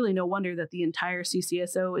 It's really no wonder that the entire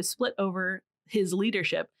CCSO is split over his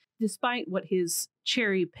leadership, despite what his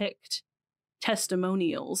cherry-picked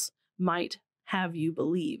testimonials might have you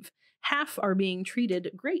believe. Half are being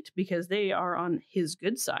treated great because they are on his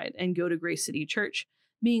good side and go to Grace City Church,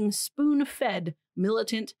 being spoon-fed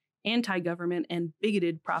militant, anti-government, and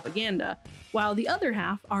bigoted propaganda, while the other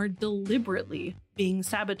half are deliberately being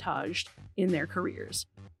sabotaged in their careers.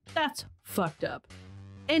 That's fucked up.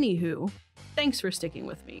 Anywho, thanks for sticking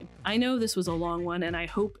with me. I know this was a long one, and I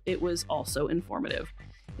hope it was also informative.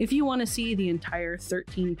 If you want to see the entire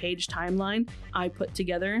 13-page timeline I put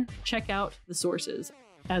together, check out the sources.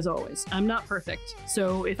 As always, I'm not perfect,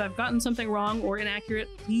 so if I've gotten something wrong or inaccurate,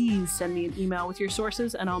 please send me an email with your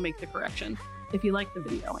sources and I'll make the correction. If you like the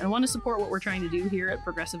video and want to support what we're trying to do here at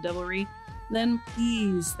Progressive Devilry, then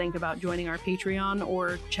please think about joining our Patreon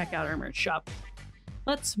or check out our merch shop.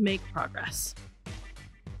 Let's make progress.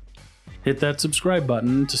 Hit that subscribe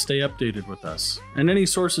button to stay updated with us. And any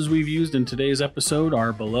sources we've used in today's episode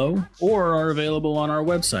are below or are available on our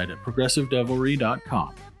website at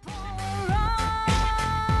progressivedevilry.com.